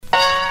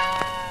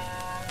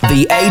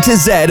The A to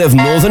Z of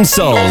Northern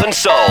Soul,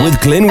 with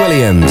Glyn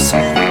Williams.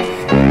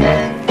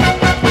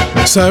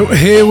 So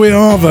here we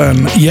are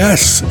then.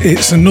 Yes,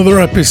 it's another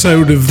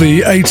episode of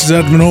the A to Z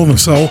of Northern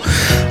Soul.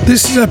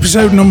 This is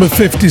episode number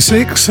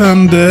 56,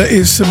 and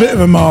it's a bit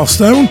of a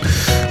milestone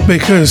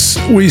because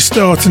we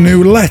start a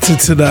new letter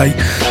today,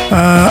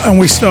 and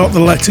we start the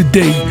letter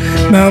D.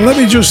 Now let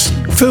me just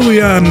fill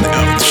you in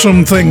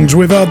some things.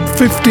 We've had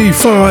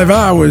 55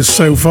 hours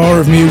so far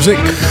of music,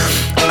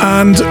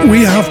 and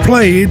we have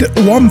played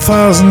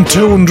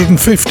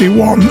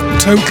 1,251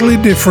 totally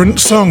different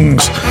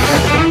songs,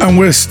 and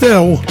we're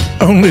still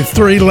only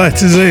 3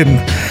 letters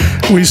in.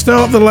 We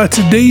start the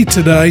letter D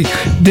today.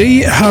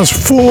 D has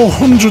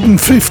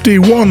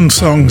 451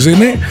 songs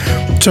in it,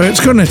 so it's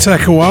going to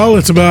take a while.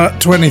 It's about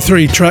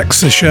 23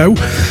 tracks a show,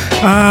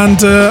 and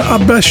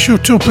I'd best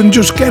shut up and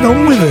just get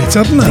on with it,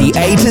 hadn't I? The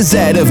A to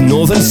Z of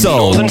Northern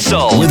Soul,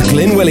 with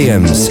Glyn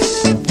Williams.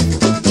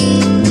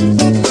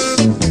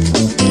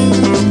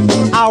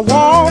 I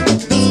walk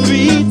the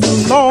streets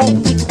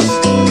alone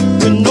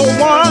with no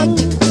one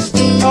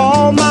to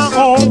call my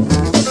own.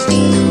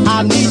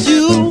 I need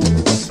you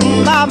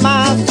by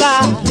my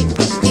side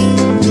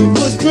to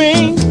put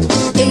drink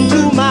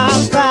into my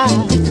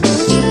pride.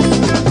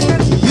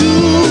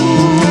 You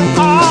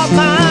are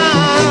my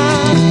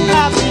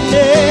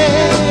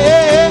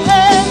happiness,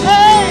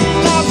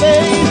 now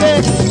baby.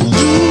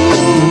 You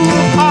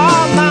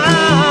are my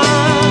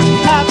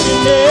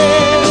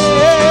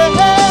happiness,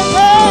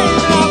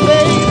 now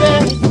baby.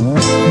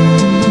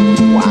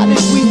 Why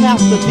did we have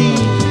to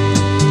leave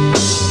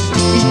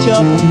each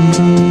other?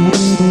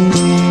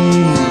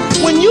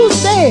 When you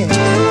said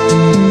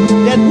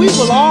that we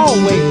will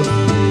always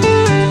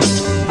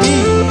be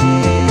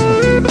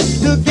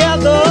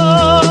together,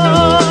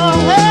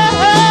 hey,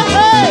 hey,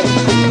 hey.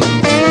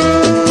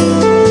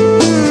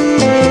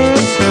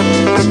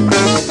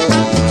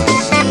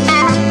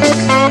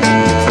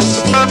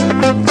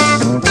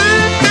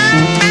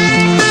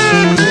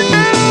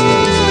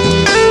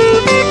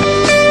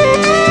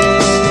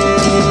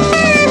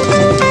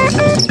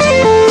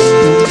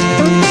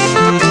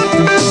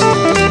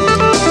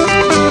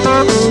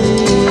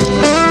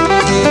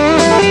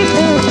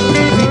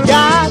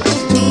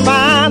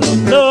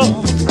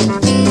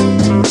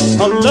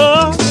 A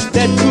love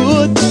that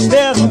could be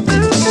better,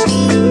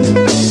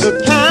 the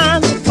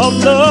kind of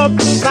love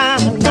we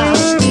find out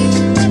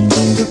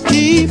to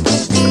keep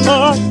us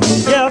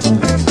together.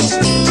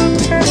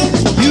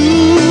 You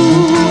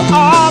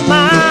are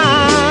my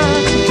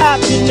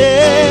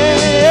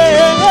happiness,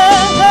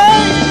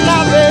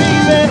 now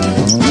baby.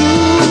 You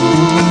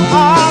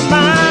are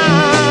my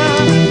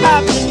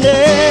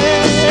happiness,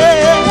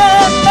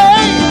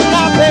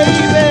 now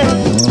baby.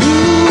 You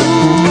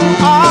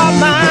are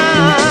my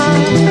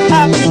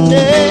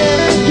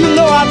happiness. You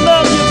know I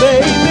love you,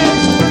 baby.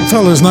 The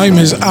fella's name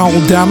is Al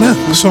Danner.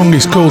 The song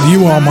is called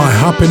You Are My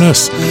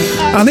Happiness,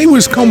 and he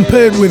was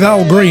compared with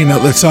Al Green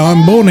at the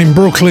time. Born in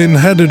Brooklyn,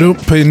 headed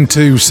up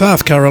into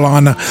South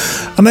Carolina,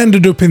 and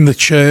ended up in the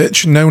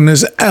church known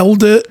as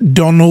Elder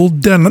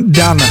Donald Danner.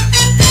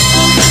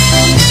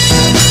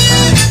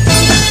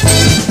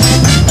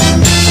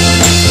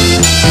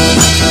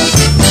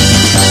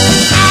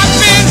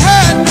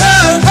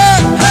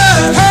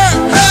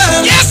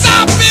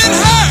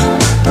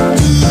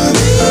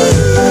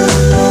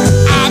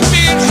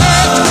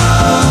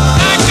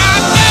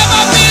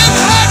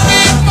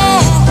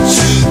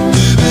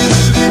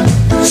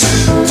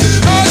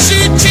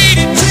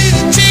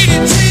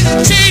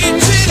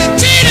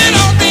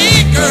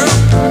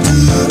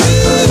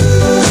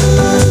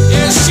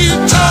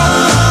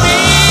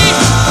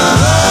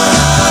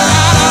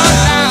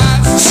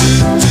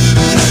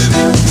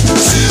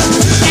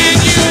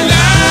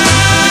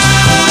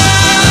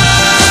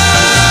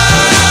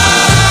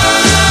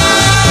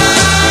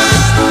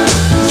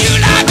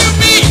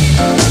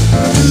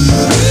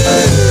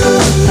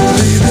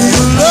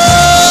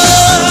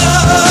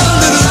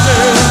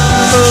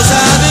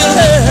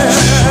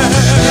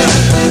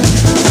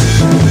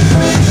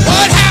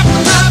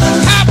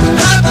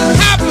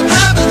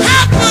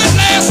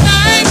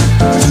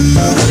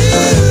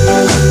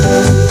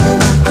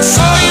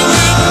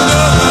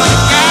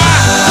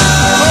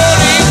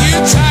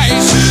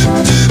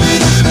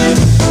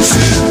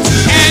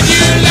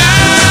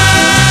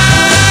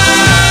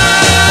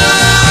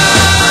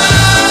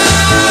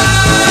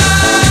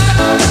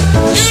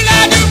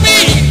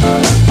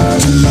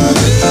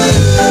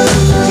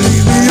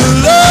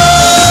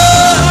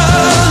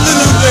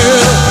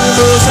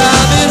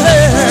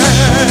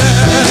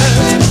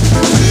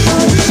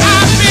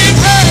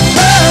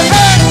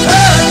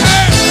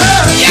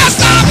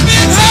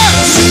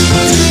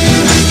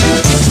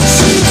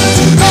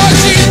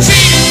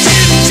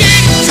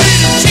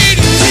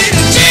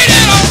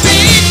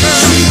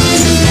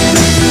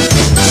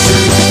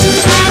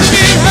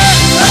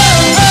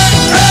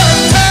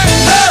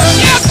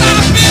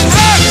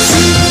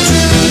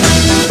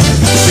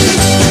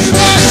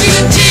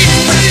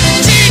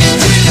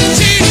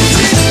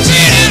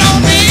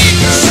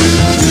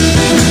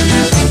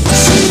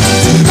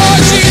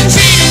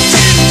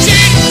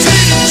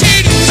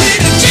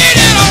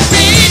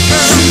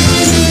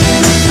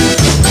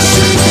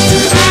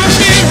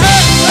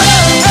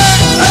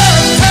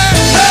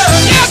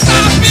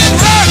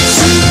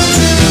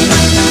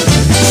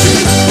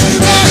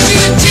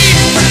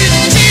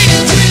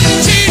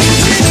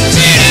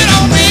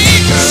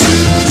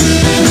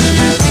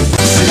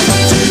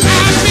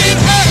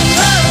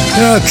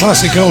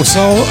 Classic old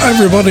soul,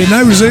 everybody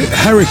knows it.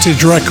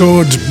 Heritage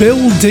Records,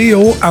 Bill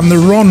Deal and the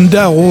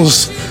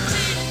Rondells,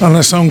 and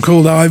a song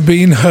called I've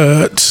Been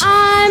Hurt.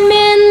 I'm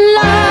in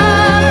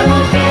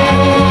love.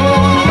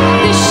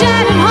 The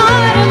shattered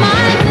heart of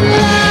mine's in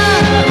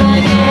love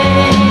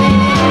again.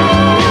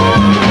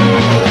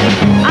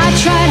 I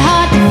tried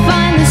hard to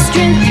find the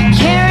strength to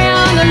carry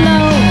on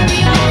alone,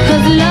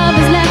 'cause love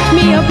has left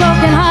me a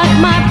broken heart.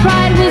 My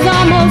pride was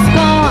almost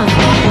gone,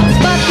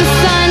 but the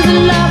signs of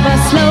love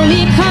are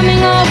slowly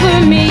coming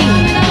over me.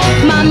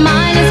 My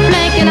mind is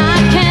blank and I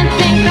can't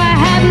think, I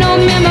have no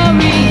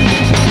memory.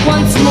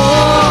 Once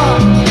more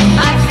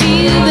I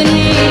feel the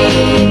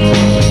need.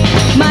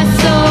 My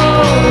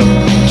soul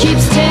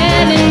keeps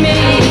telling me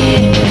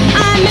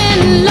I'm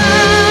in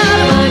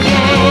love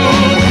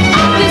again.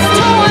 This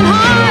torn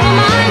heart of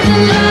mine's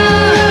in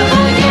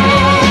love again.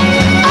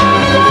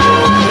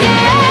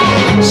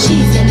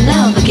 She's in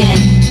love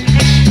again.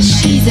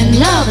 She's in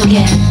love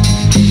again.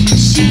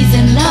 She's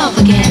in love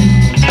again.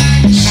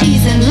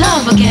 She's in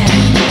love again.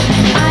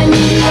 I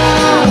need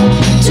love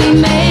to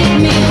make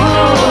me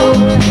whole,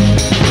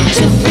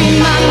 to free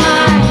my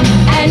mind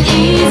and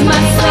ease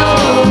my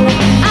soul.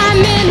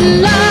 I'm in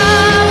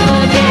love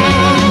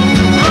again.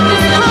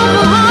 This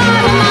humble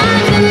heart of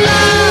mine's in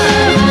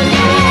love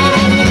again.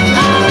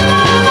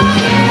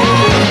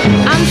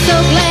 I'm so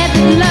glad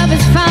that love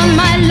has found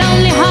my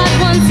lonely heart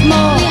once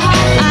more.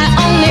 I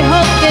only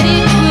hope that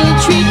it will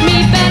treat me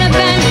better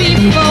than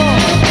before.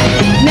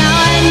 Now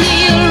I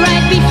kneel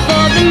right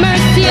before the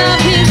mercy of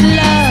his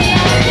love,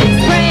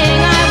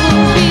 praying I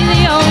will be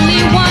the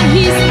only one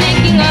he's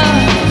thinking of.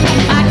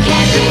 I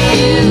can't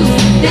refuse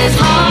this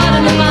heart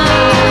of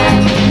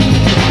mine.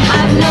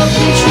 I've no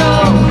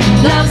control,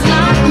 love's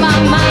not my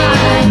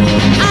mind.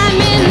 I'm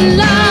in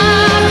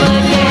love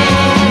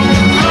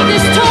again.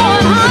 This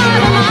torn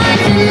heart of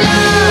mine's in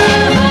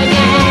love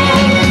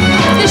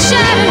again. The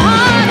shattered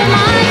heart of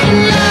mine's in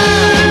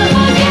love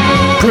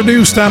again.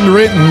 Produced and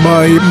written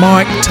by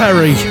Mike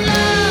Terry.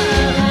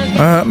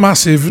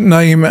 Massive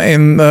name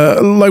in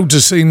loads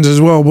of scenes as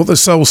well, but the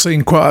soul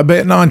scene quite a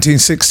bit.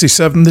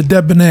 1967, The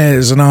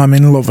Debonaires, and I'm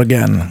in love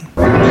again.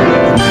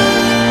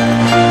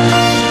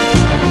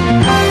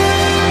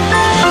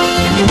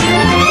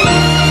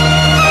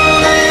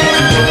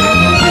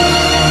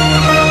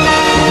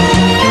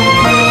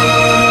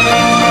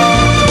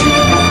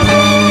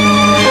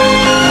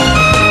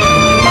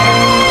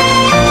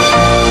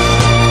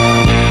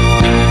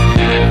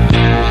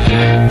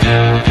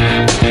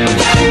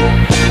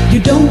 You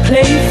don't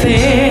play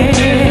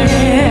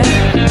fair,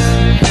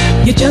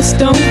 you just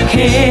don't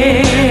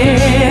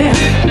care.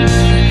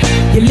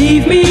 You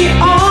leave me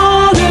all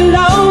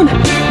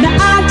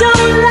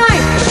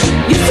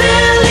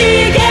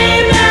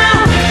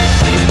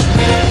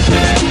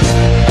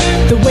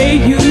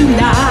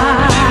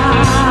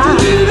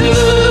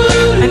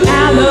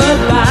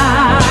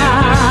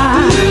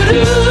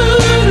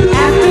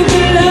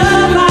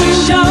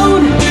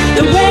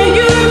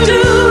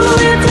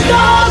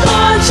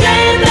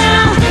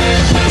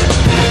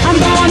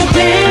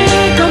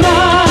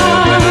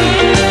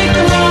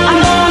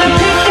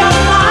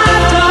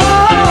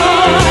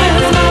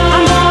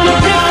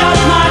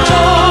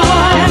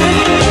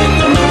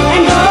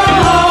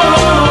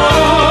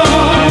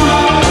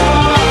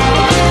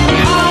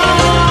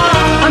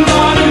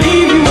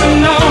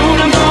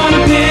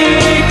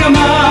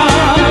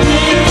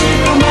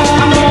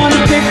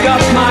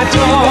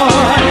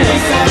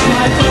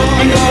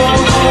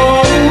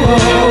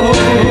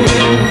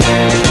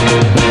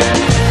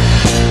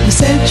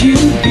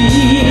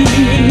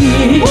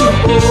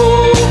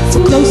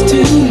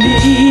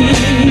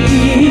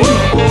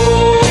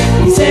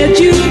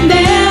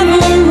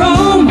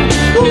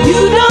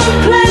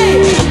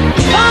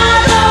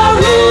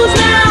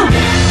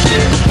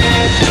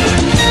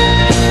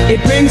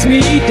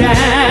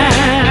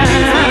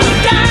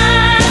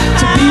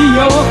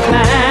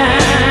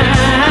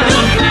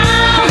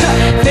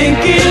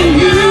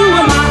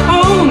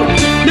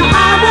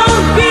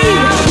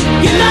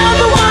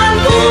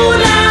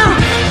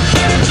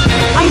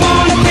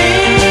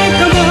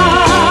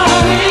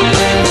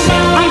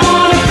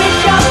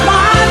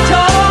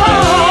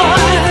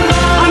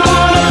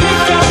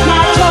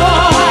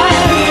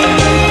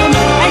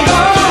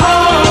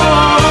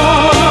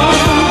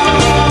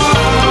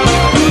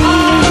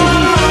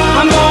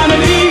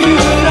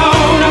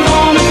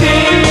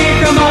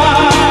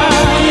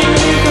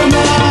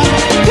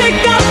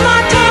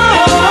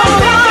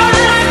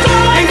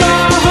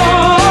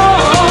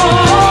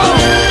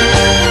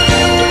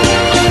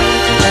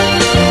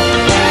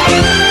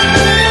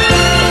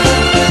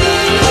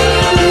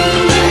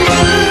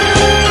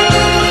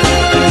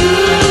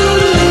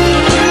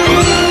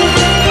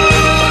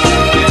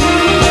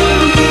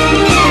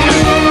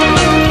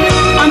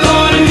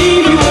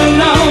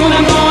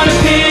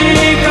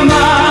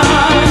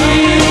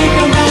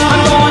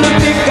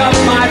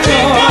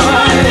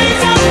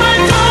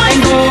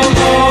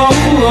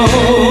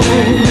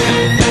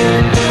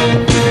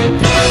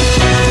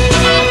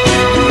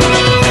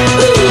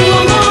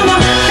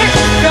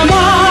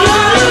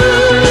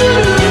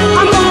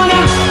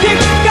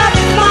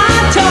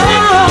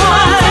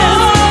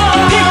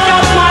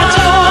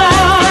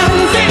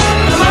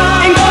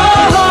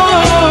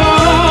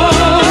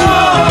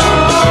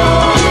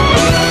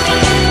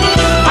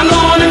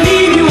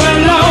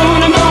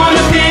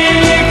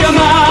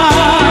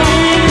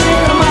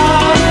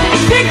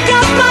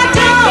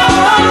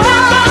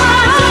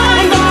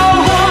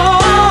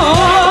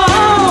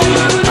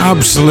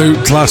absolute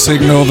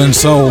classic Northern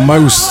Soul.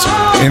 Most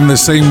in the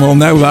scene will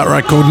know that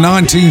record.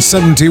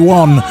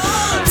 1971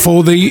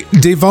 for the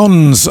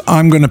Devons.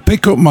 I'm going to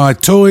pick up my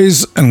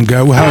toys and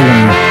go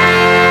home.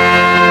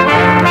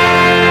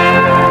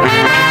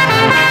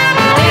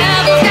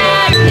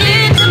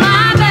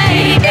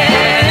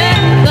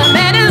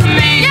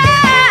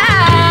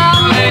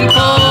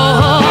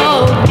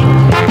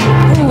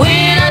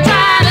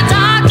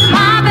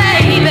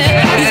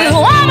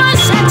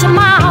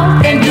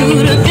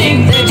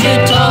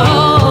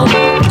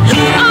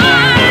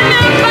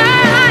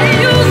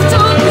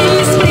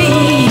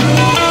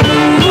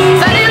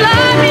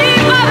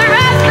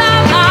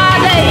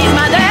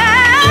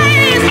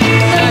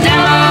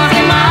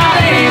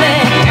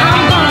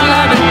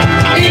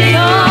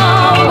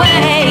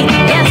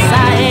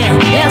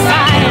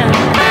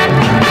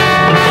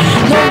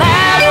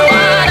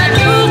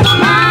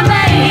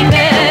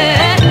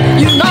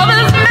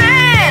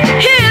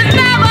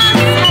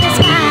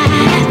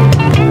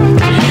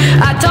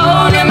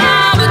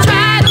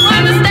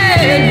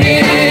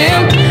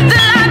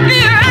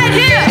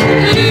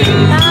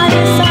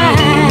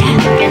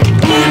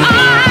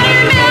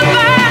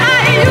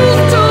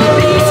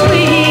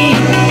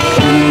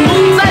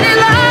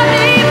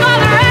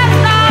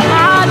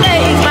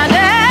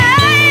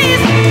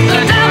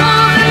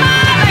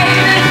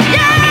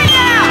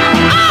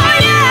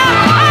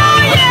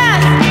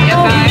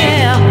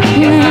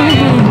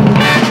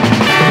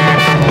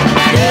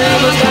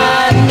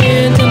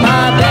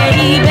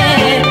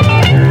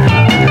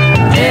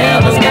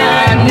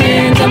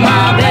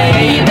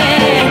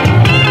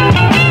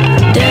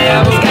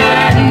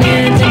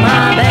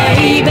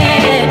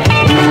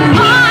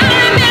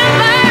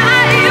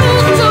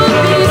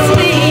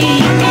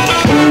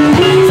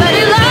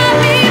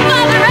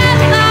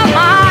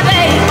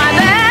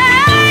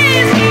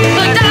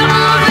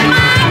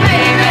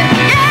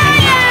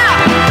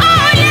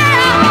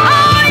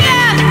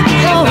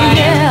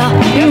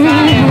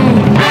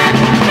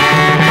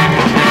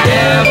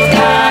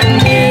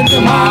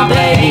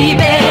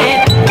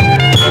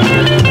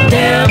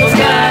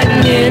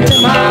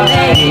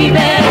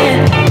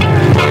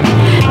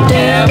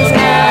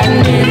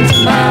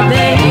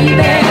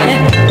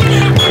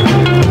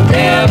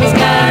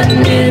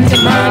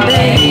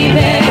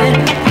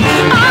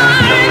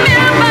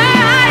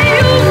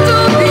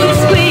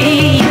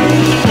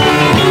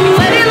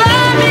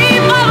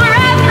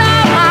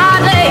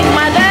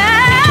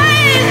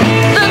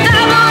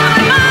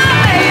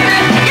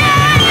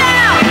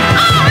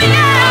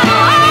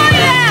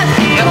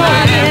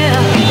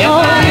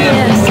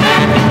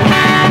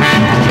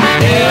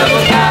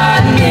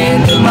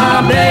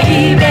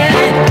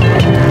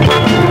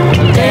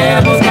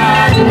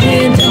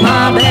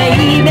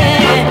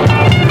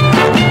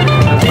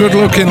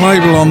 Looking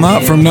label on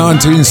that from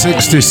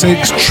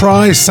 1966,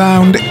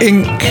 Tri-Sound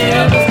Inc.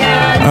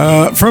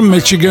 From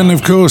Michigan,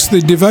 of course,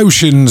 the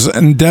Devotions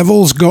and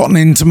Devil's Gotten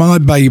Into My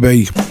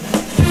Baby.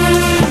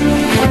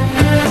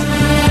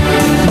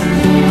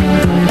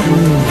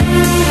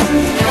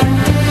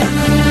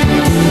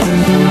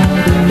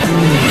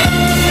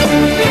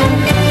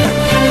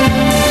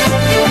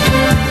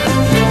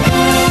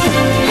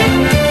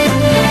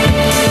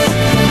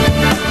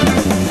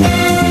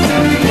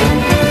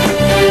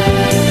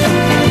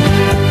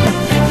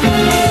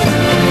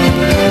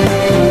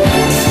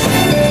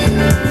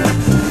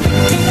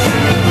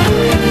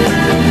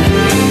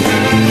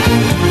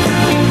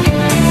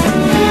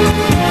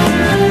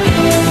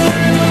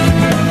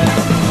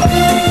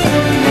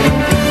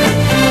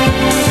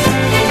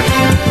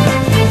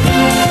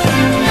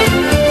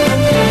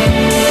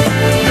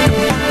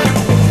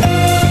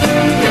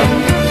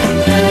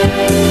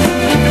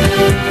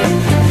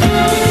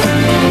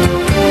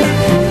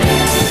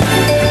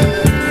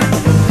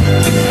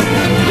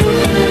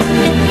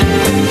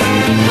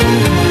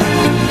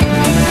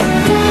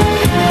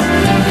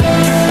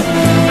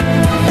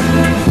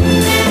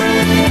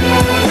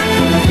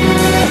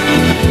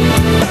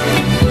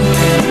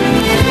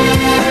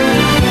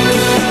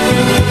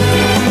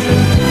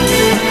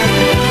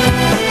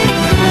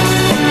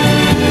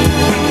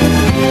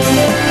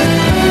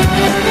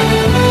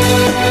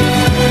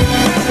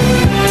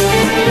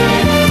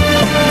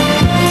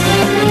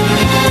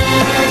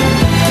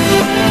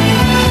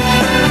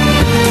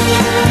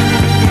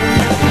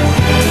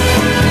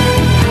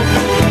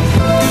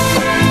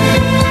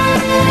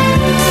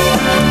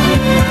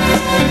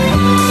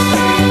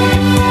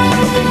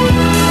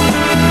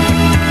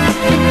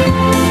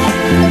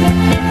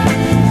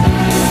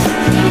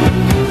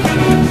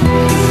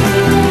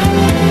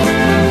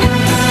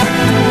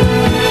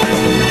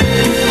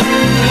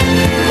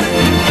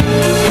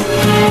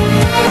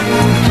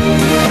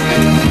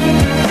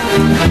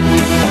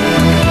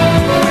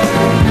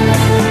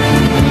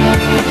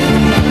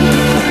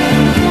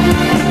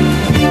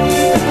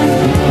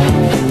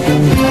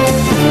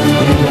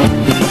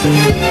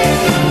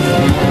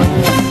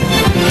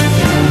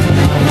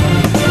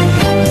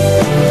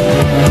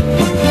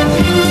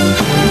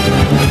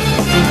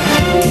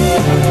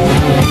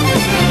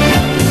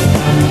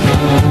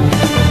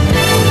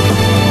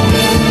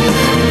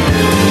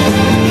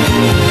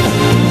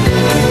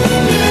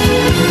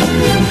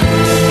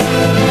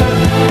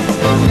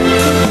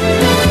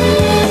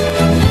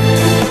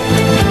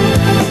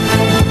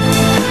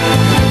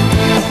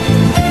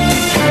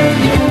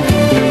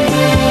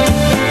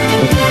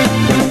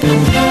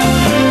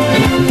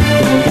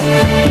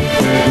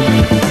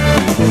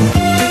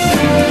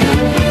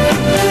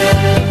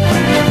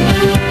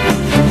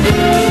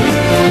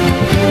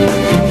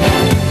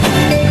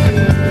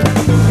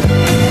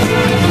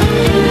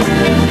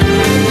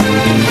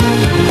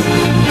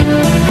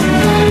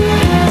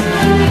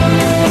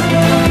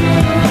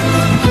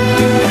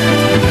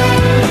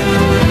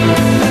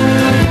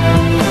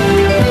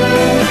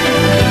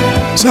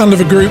 Sound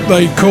of a group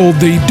they called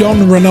the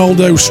Don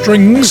Ronaldo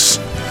Strings.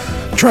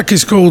 Track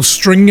is called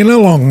Stringing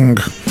Along.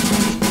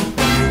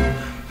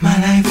 My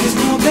life is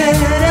no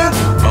better.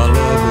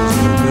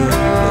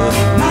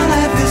 My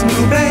life is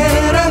no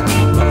better.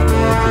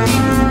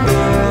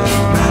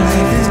 My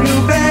life is no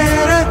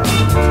better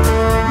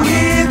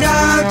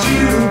without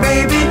you,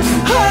 baby.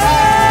 Oh,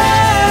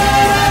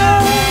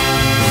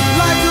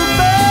 like a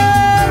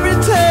fairy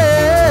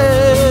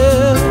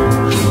tale.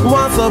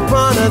 Once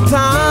upon a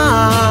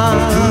time,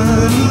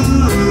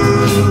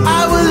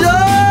 I was your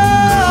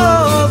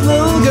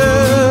little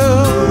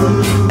girl,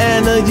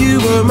 and you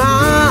were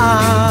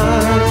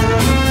mine.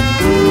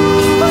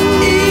 But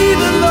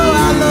even though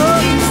I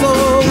love you so,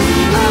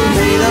 I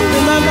made up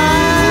in my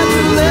mind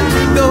to let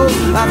you go.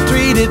 I've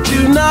treated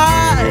you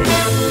nice,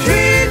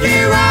 treat me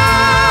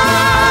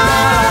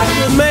right.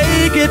 To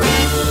make it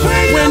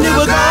when you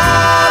were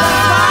gone,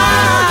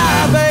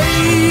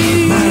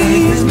 baby. My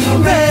life is no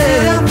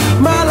better.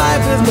 My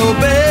life is no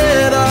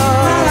better.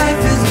 My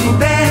life is no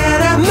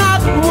better.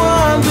 Not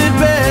one bit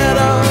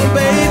better,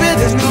 baby.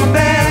 There's no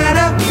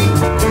better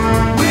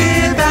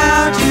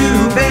without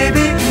you,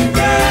 baby.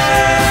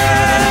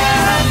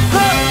 Yeah.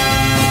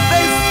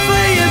 They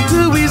say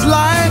into his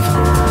life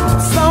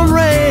some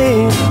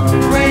rain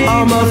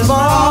must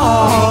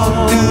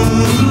fall.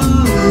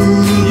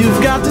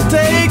 You've got to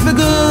take the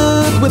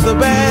good with the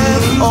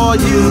bad, or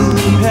you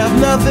have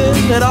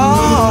nothing at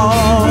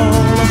all.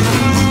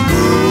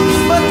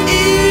 But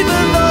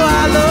even though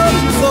I love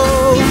you so,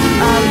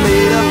 I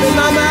made up in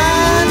my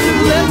mind to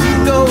let you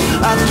go.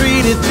 I've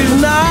treated you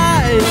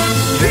nice,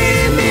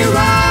 treat me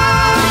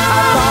right.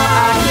 I thought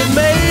I could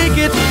make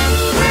it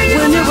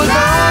when you were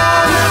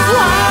gone. That's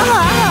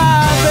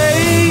why,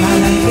 babe. My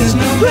life is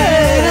no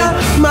better.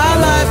 My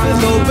life is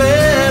no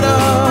better.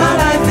 My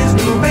life is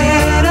no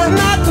better.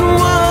 Not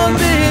one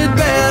bit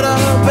better,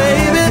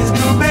 baby. It's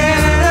no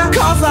better.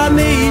 'Cause I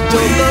need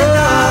your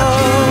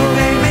love,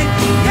 baby.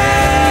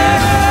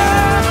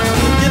 Yeah.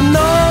 You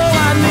know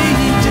I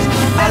need you.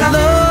 I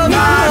love you,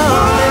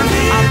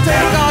 honey. I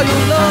take all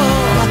your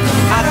love.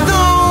 I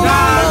don't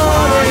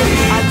want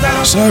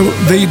it. So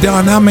the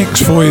dynamics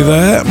for you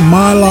there.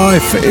 My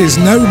Life is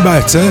No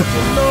Better.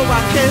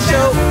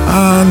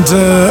 And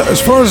as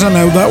far as I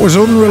know, that was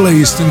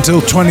unreleased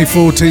until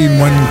 2014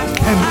 when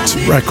Kent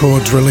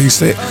Records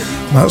released it.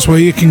 That's where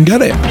you can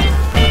get it.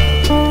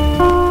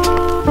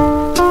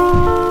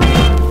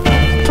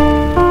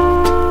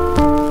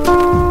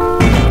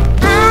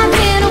 I've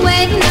been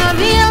waiting a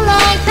real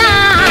long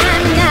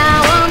time.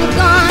 Now I'm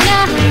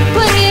gonna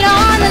put it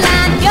on the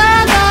line.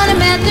 You're gonna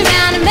mess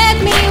around and make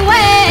me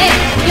wait.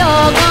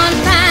 You're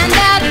gonna find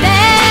out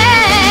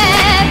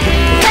that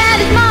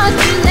it's much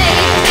too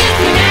late. Kiss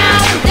me now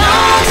and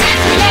don't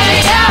kiss me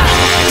later.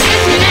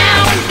 Kiss me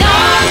now and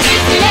don't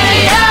kiss me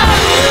later.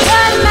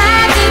 What am I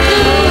to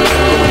do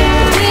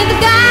with a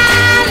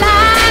guy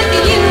like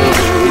you?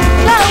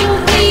 So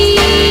please,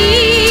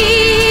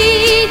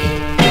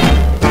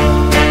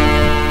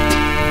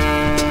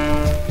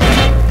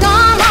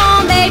 come on,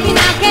 baby,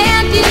 now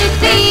can't you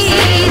see?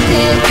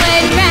 This way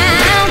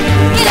round,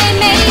 it ain't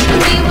made for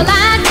me. Well, I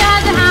try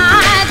to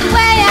hide the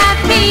way I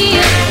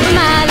feel.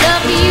 My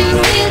love for you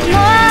is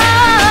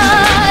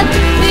much,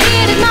 but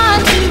it is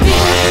much too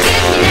real.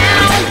 Kiss me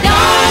now and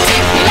don't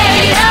kiss me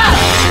later.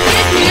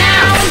 Kiss me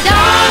now and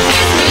don't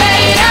kiss me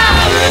later.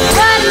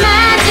 What am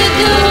I to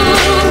do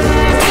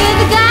with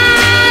a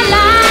guy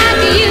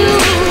like you?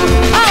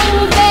 Oh,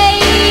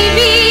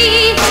 baby,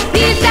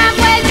 please stop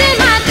wasting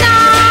my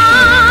time.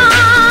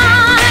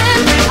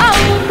 Oh,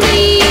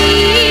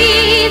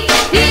 please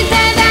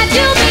say that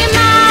you'll be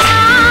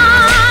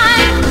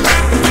mine.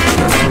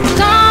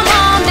 Come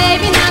on,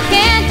 baby, now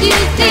can't you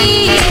see?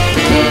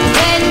 This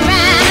waiting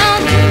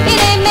round, it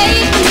ain't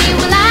made for me.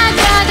 Well, I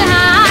try to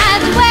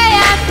hide the way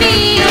I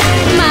feel.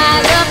 My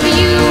love for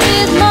you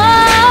is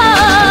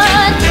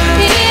much,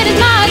 it is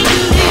much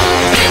too real.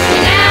 Kiss me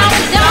now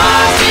and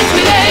don't kiss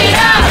me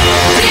later.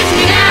 Kiss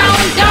me now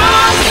and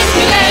don't kiss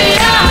me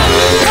later.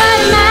 What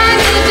am I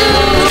to do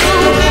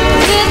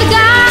with a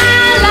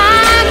guy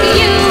like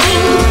you?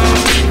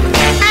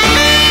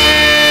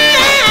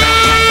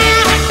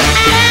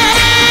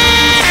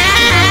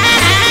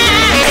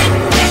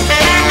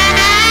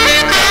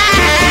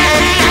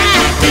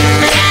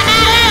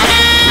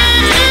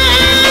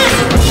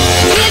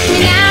 Kiss me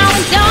now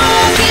and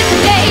don't kiss me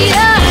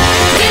later.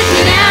 Kiss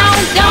me now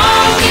and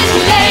don't kiss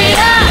me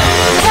later.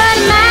 What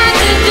am I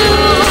to do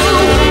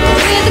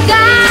with a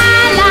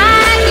guy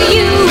like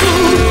you?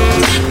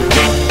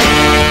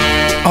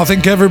 I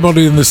think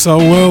everybody in the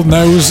soul world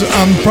knows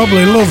and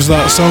probably loves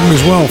that song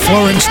as well.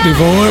 Florence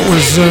DeVoe, it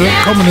was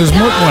common as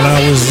muck when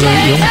I was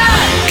young.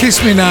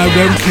 Kiss Me Now,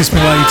 Don't Kiss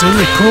Me Later,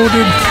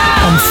 recorded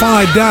on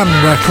Phi Dan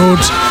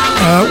Records,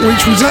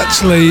 which was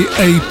actually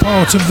a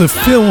part of the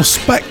Phil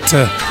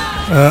Spector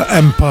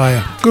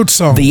empire. Good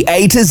song. The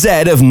A to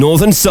Z of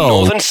Northern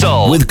Soul,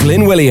 with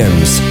Glyn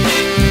Williams.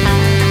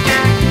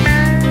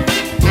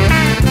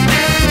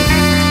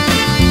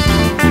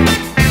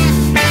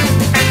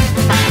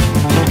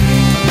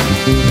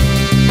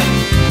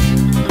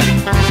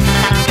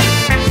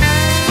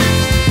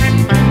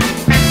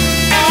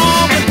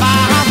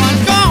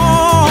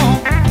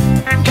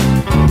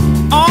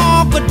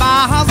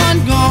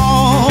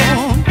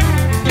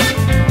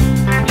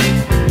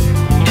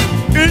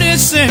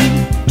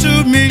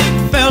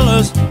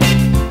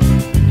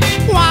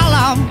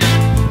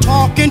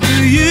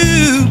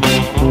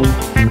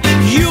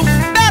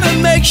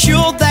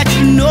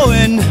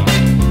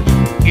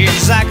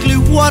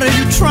 what are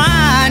you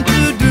trying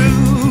to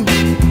do?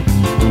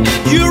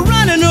 You're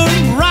running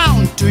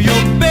around to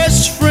your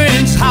best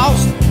friend's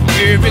house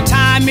every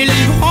time you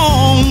leave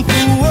home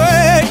for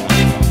work.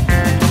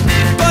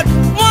 But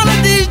one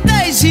of these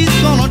days he's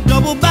gonna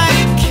double back,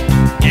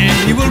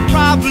 and he will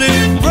probably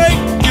break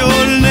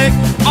your neck.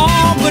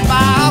 All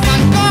goodbye,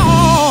 I'm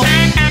gone.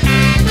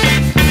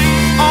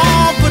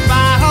 All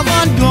goodbye,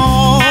 I'm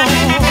gone.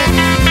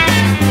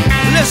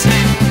 Listen,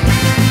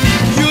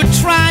 you're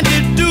trying to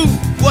do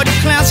what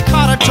Clarence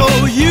Carter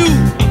told you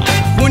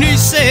when he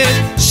said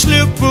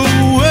slip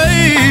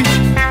away.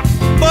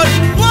 But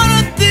one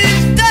of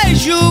these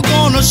days you're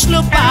gonna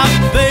slip out,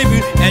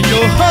 baby, and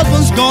your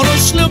husband's gonna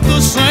slip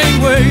the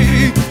same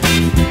way.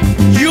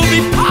 You'll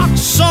be parked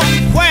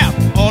somewhere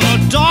on a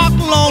dark,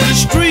 lonely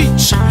street,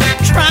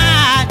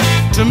 trying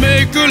to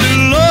make a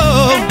little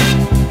love.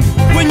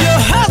 When your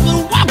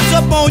husband walks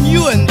up on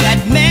you and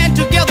that man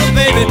together,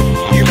 baby,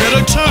 you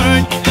better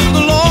turn to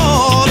the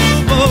Lord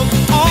above.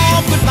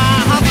 All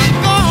goodbye, I'm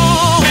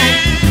gone.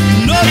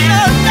 No,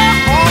 no, no,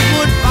 all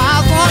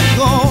goodbyes are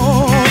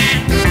gone.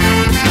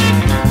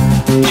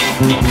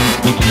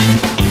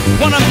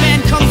 When a man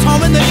comes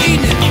home in the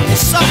evening, his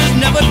supper's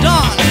never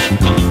done.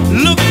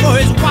 Look for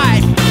his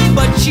wife,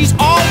 but she's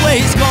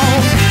always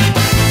gone.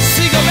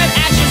 Cigarette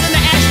ashes in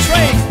the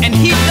ashtray, and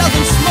he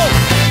doesn't smoke.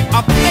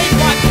 A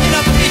playboy in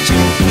a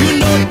picture, you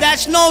know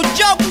that's no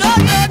joke. No,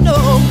 no, no.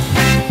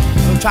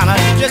 I'm trying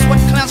to just what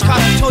Clarence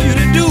Carter told you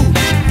to do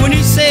when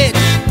he said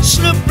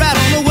slip right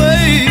on the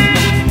way.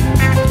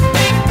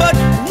 But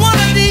one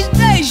of these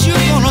days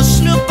you're gonna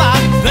slip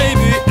out,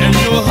 baby, and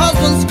your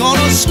husband's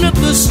gonna slip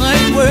the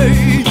same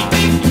way.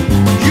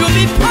 You'll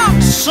be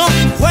parked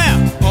somewhere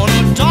on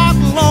a dark,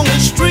 lonely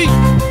street,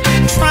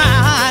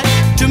 trying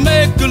to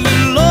make a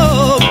little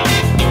love.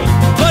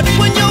 But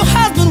when your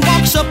husband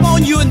walks up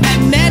on you and that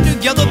man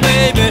together,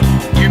 baby,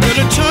 you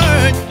better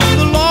turn to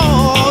the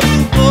Lord.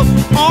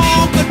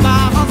 All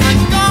goodbye, I'm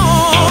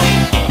gone.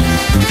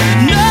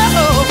 No,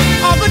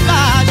 all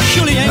goodbye,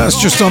 surely ain't That's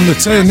gone. just on the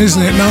tin,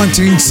 isn't it?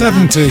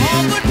 1970.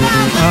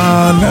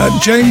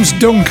 And James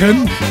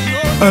Duncan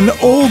and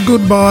All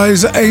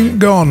Goodbyes Ain't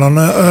Gone on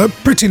a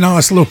pretty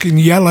nice looking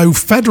yellow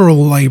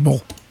Federal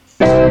label.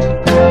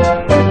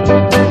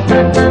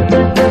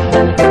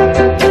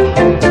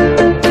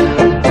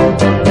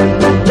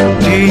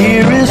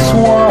 Dearest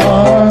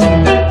one,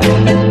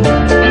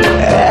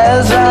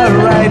 as I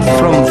write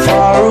from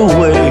far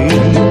away,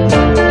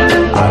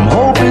 I'm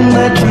hoping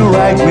that you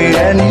write me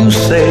and you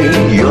say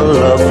your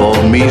love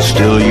for me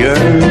still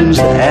yearns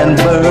and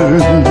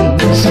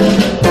burns.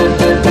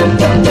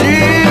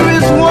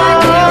 Dearest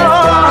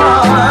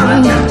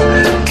one,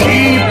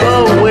 keep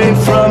away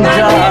from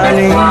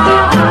Johnny,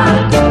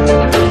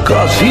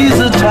 'cause he's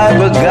the type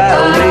of guy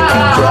who'll make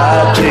you cry,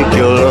 take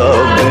your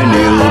love and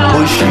he'll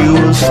push you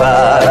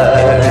aside.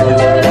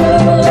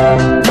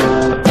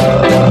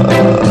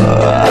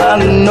 I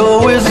know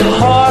it's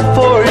hard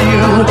for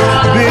you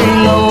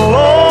being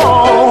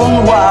alone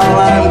while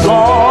I'm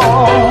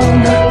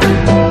gone.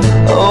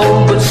 Oh,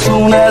 but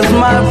soon as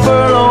my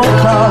furlough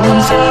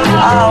comes,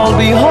 I'll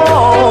be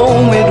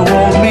home, it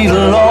won't be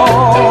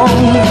long.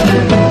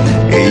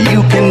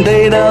 You can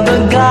date other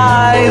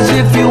guys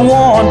if you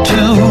want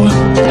to,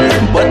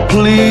 but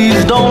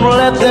please don't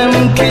let them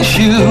kiss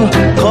you,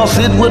 'cause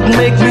it would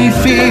make me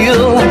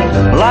feel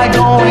like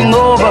going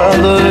over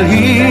the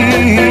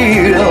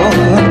hill.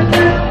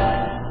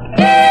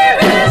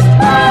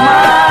 My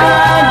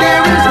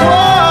dearest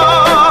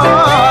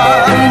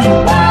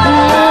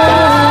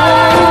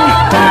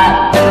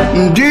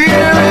one,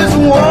 dearest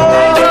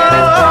one,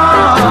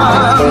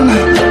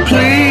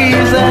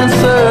 please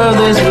answer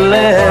this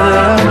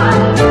letter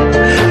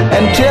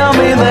and tell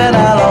me that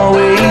I'll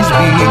always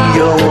be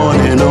your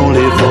one and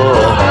only for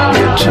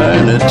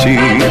eternity.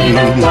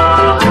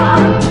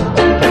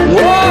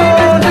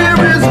 Whoa,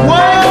 dearest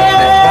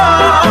one,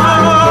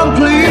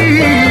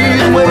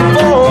 please wait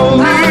for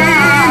me.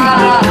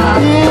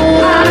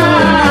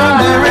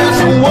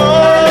 Dearest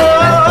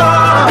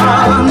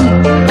one,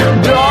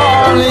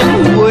 darling,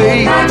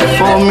 wait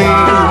for me.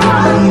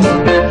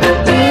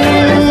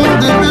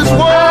 Dearest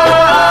one.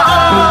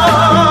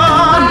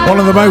 One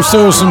of the most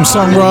awesome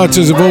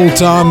songwriters of all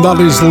time, that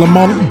is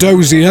Lamont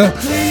Dozier,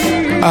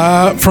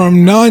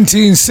 from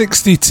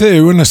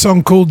 1962, and a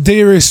song called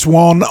Dearest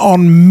One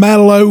on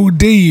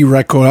Melody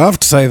record. I have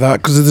to say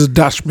that because there's a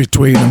dash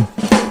between them.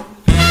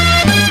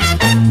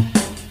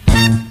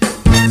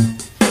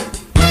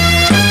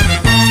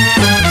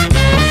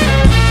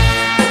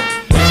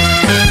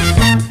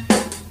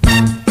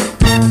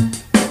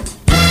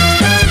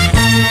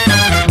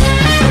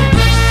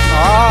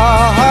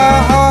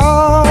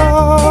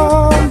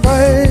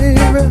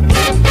 Baby,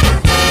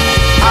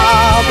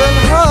 I've been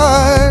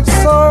hurt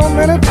so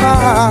many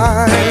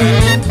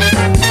times.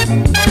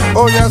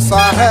 Oh, yes, I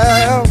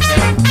have.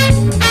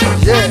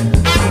 Yeah.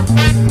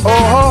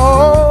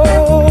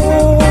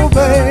 Oh,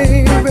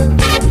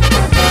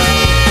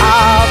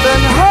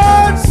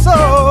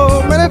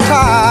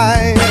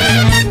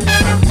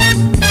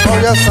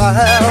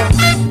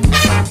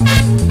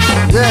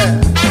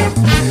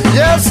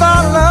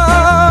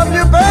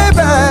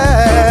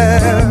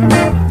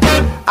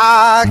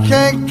 I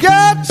can't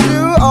get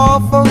you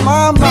off of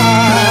my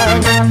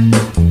mind.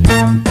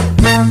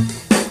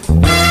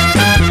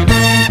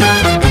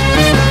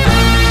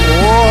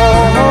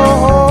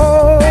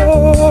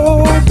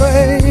 Oh,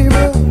 baby,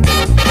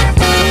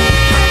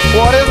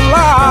 what is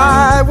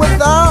life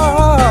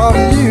without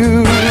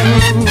you?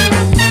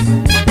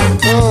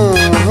 Oh,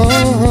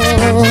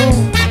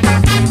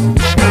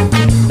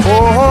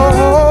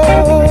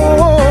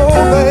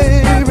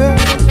 baby,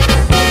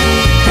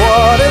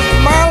 what is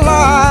my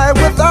life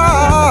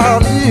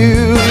without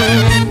you?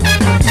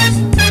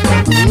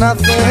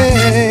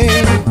 Nothing.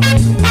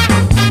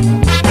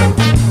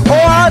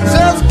 Oh, I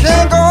just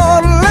can't go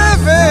on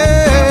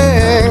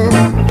living.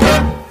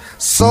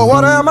 So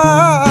what am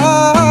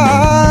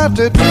I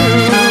to do?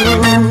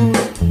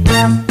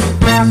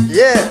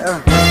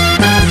 Yeah.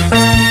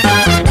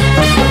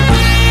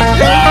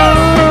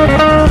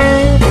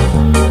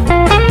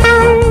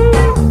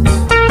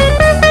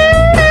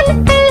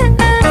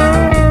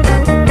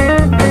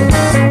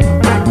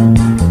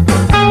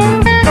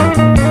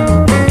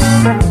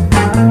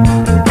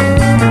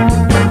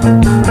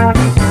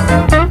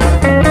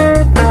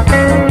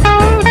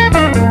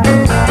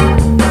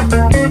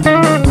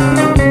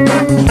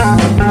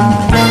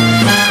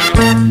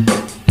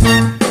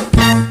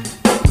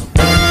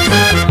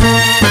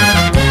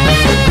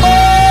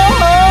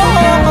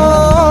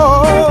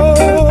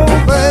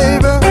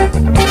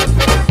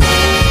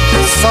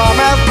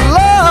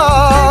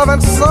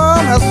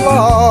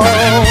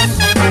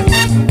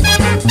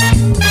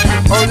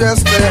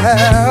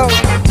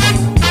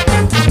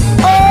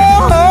 Oh,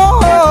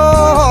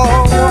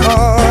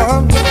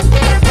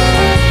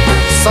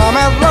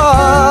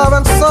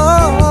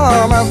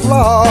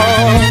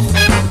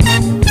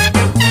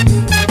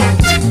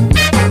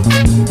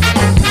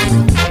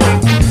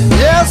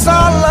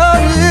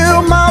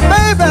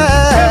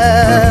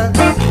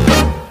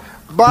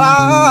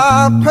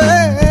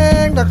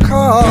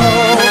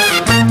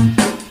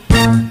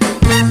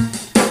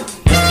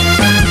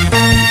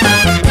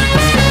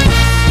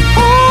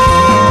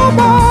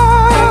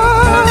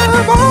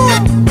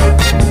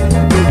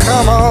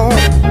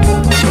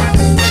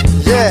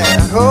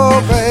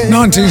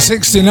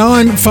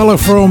 1969, fellow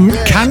from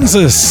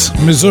Kansas,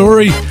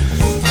 Missouri.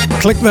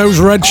 Click those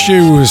red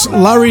shoes.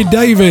 Larry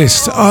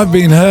Davis, I've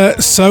been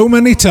hurt so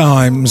many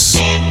times.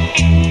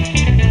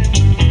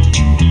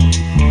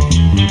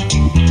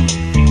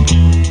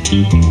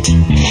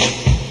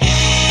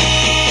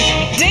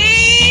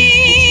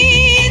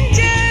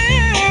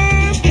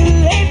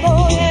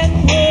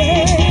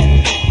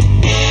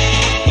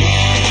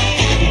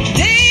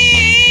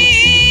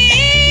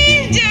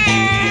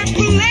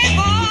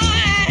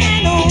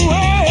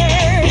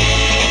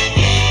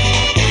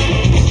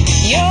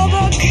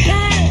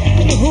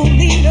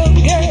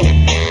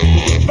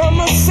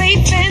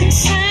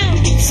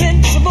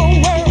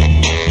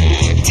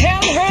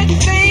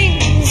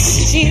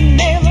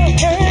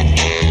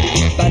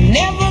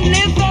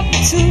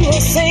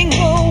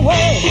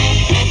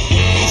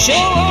 Show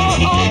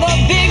her all the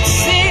big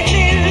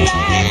city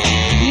life.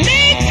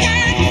 Make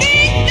her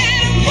think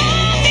that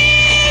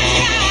woman is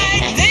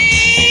right.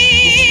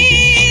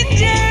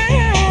 Danger,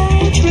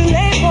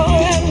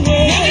 playboy and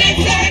world.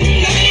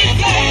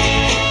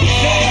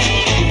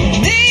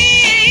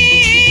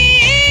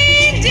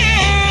 Danger,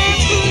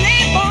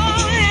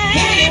 playboy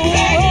and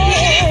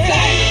world.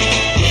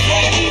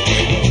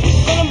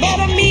 Gonna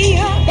butter me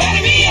up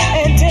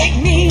and take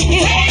me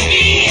in.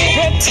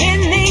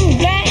 Pretending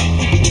that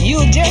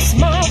you're just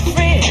my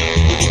friend,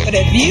 but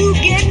if you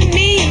get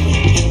me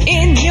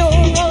in your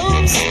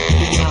arms,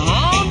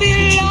 I'll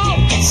be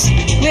lost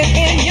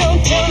within your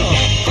tunnel,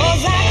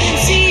 'cause I can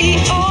see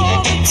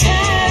all the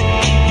time.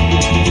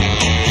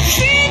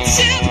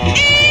 Friendship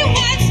is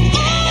what's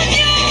on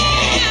your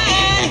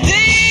mind.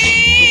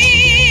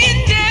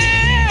 Danger,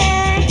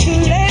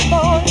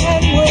 playboy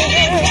and world.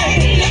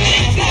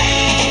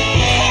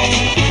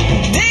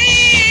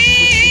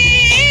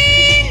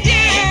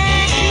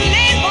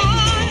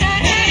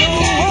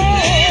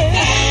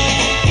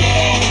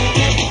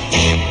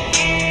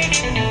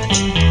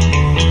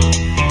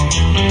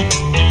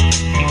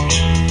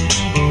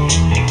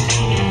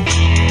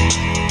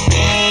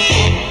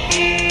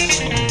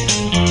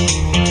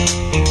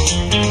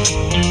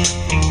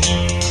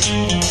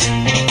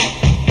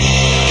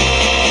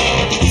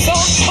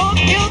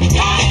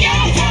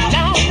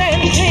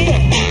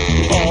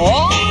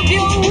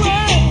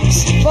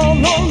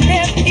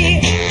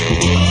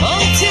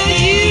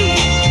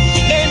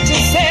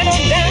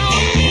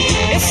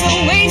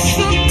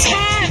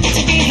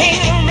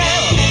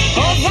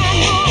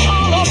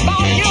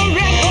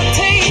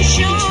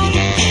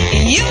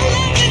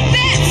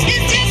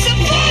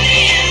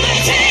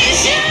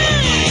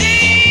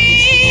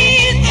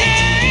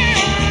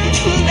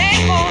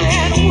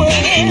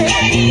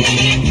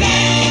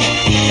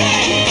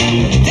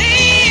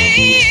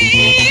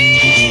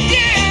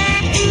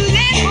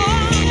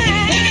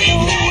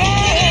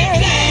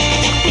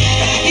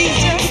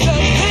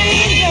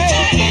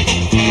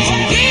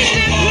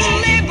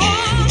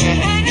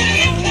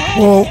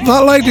 Well,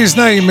 that lady's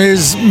name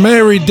is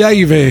Mary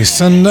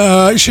Davis,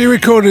 and she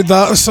recorded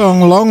that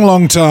song a long,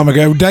 long time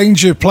ago,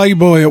 Danger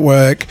Playboy at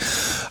Work.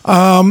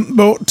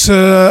 But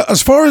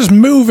as far as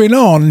moving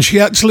on,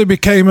 she actually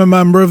became a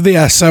member of the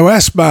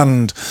SOS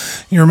band.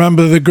 You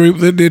remember the group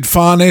that did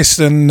Finest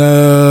and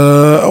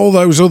all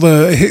those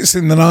other hits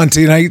in the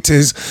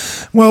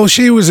 1980s? Well,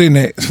 she was in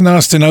it. It's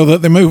nice to know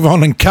that they move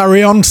on and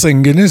carry on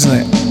singing, isn't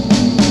it?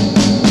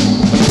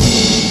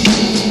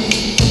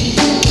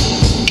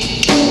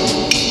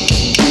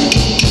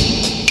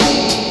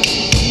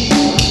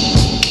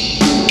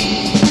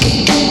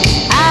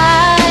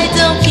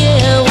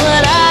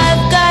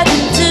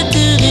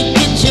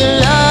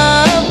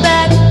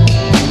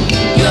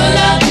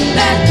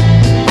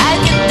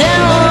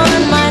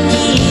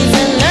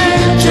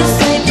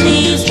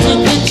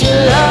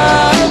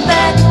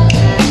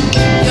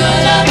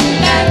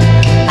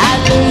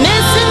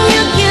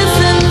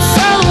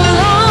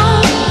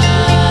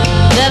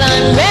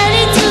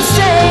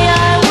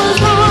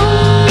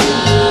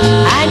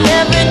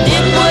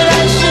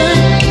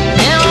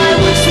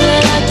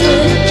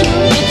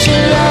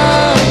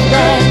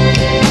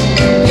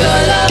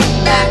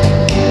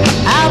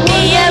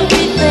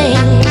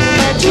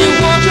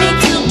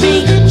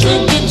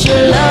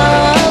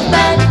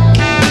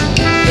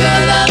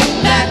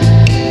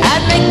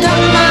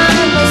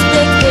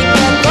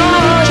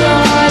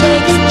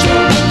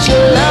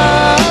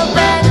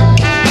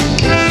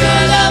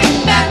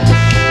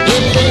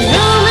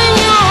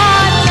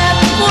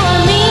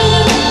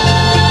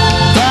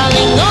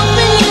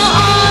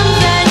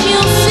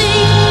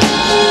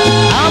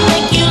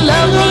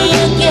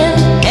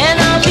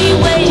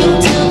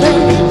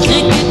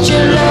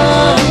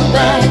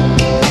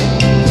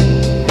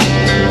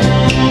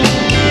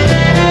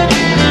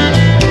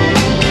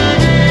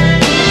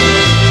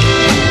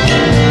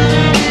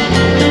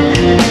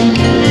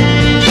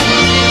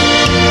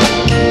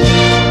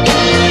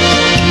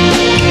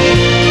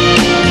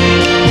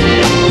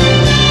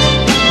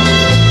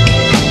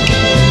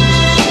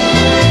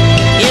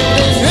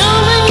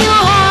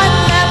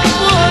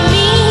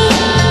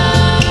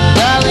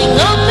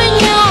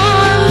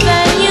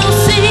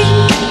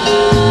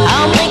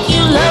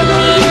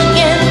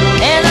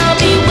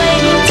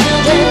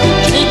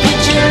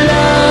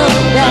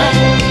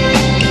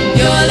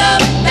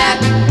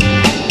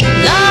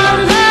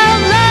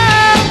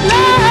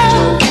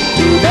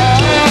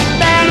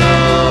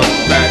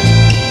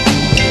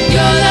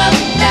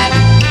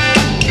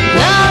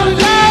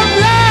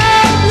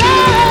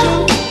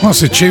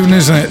 That's a tune,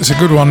 isn't it? It's a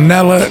good one.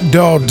 Nella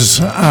Dodds,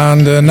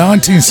 and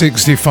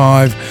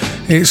 1965.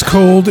 It's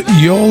called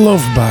Your Love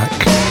Back.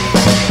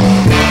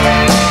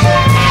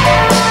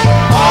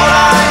 All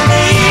I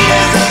need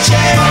is a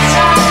chance.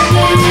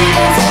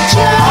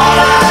 All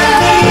I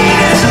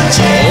need is a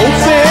chance.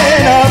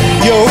 Open up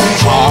your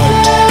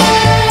heart.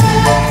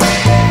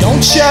 Don't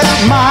shut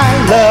my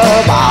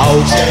love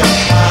out.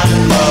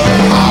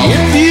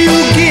 If you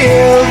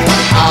give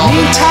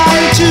me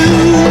time to,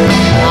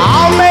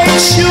 I'll make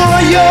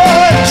sure your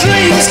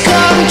dreams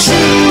come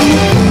true.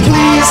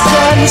 Please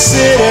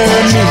consider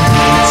me.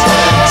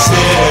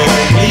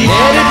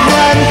 Let it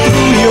run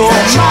through your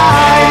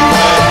mind.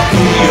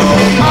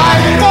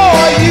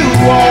 Before you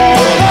walk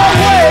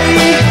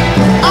away,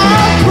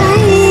 I'll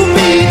prove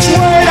each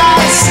word I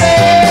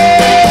say.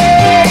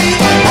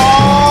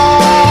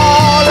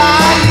 All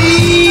I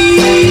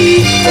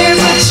need is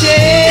a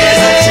chance.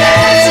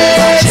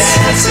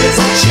 Is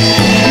a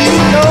chance. You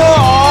know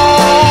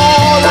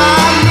all I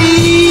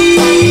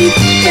need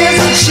is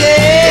a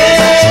chance.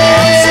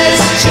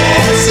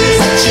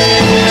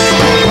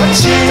 A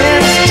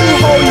chance to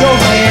hold your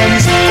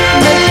hands,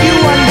 make you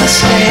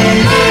understand,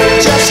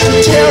 just to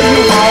tell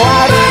you how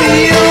I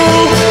feel.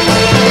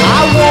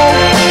 I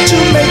want to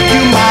make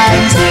you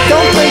mine.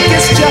 Don't think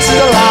it's just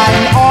a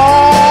line.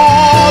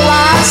 All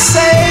I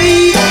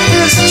say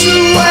is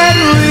true and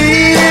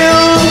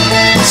real,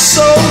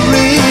 so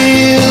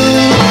real.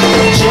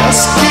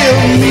 Just give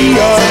me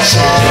a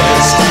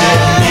chance.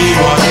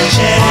 Here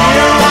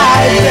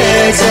I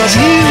beg of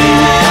you,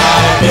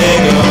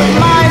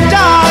 my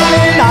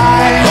darling,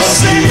 I'm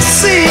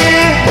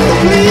sincere.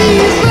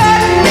 Please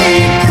let me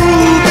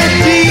prove it,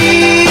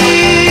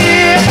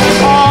 dear.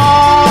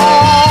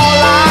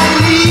 All I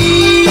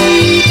need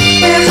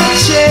is a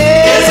chance.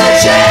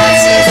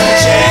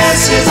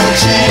 Is a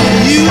chance.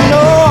 You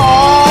know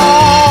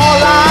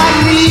all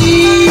I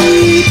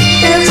need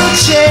is a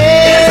chance.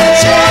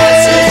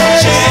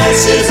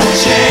 Is a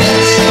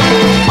chance.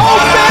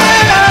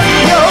 Open up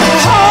your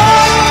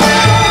heart.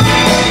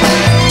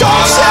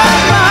 Don't shut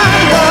my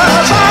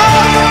love out.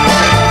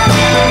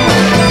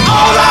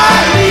 All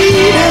I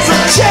need is a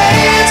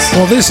chance.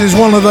 Well, this is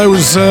one of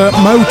those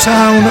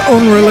Motown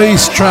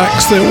unreleased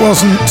tracks that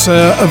wasn't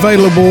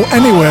available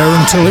anywhere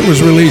until it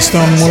was released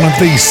on one of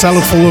the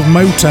Cellarful of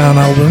Motown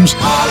albums.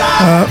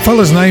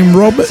 Fella's name,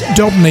 Rob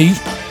Dobney,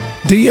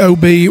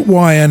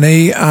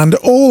 Dobye, and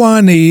All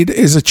I Need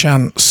is a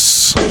Chance.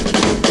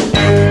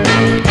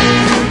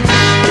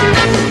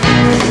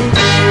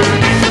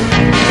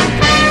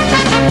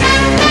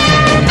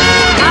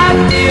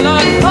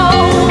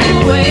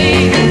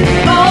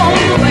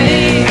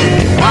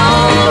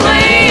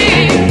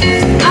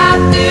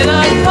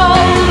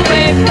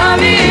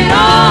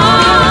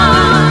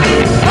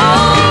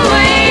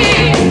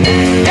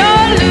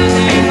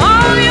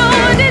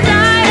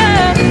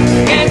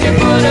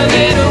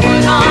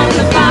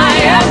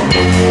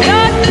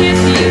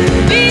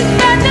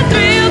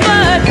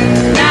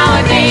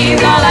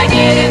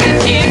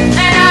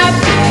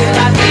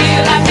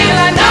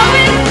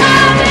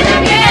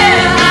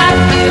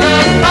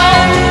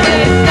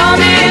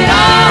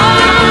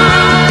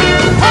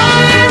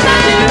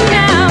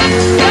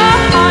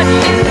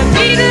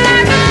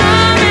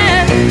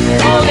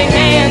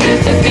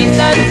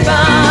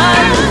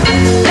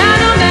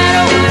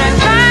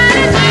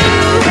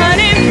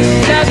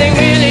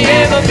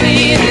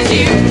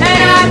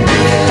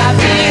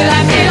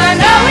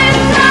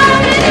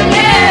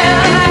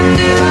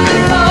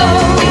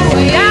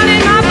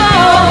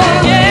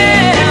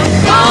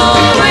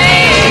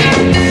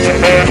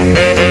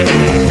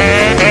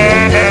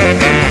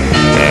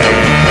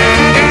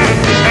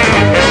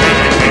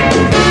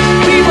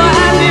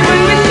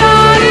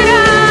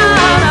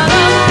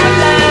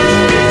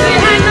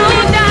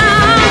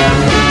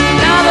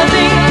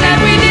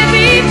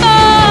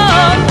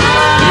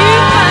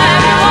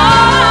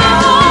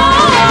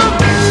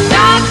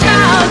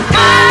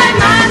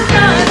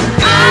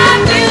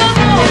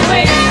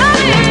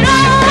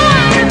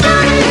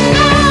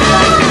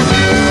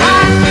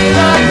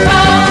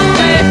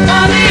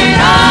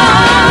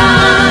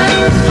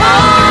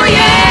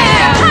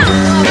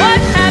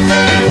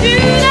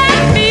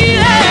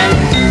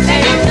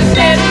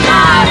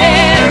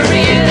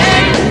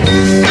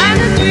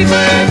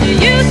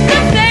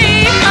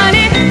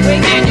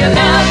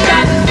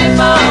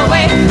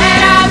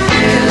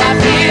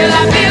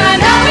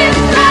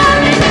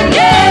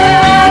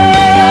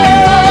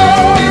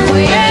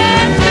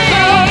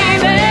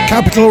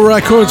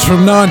 records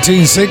from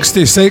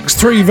 1966.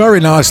 Three very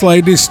nice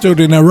ladies stood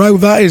in a row.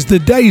 That is the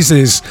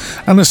Daisies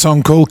and a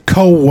song called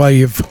Cold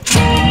Wave.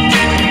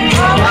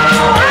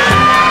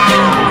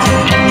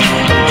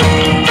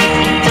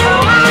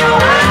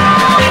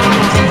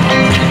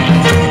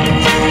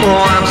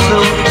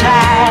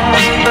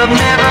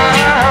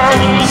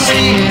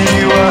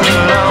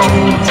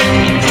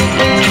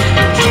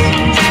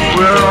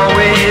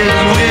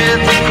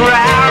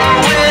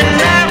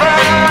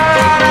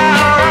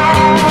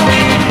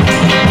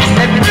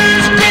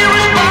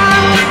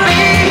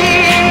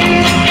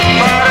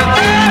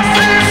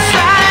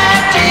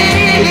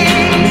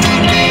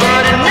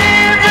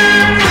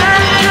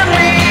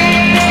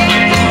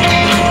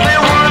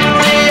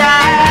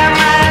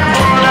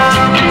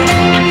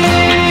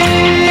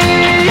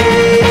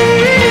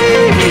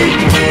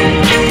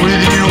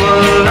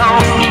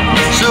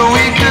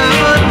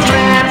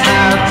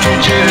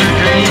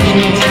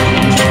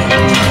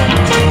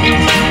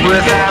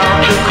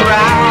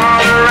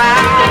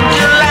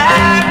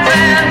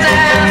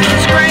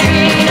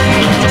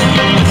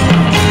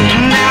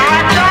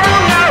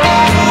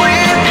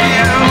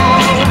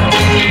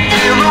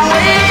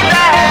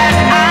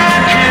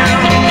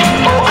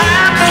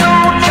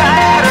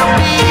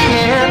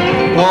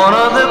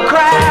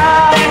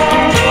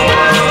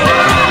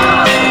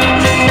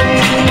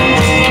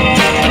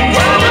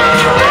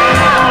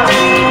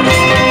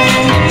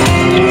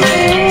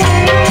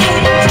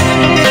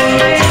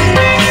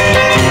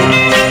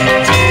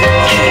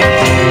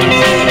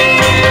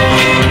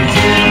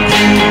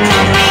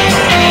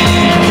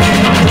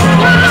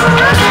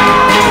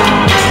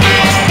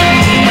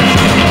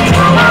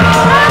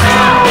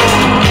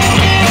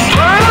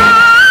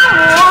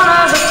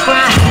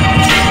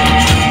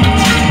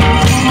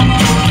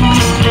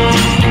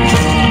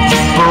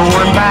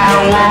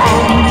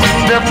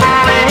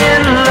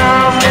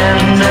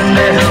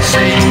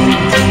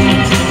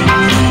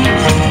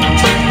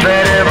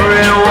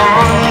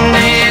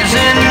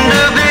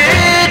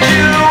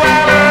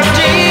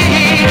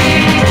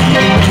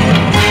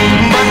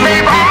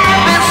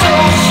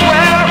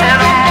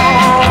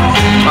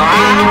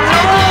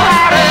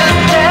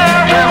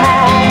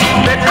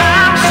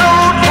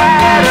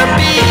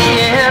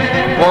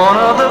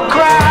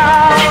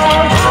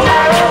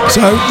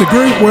 So the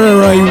group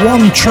were a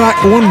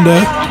one-track wonder,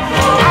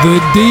 the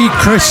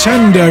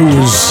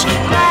Decrescendos.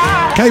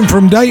 Came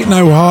from Dayton,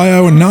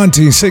 Ohio in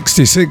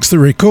 1966. They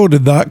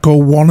recorded that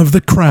called One of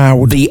the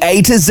Crowd. The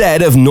A to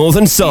Z of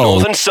Northern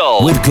Soul,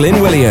 with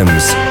Glyn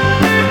Williams.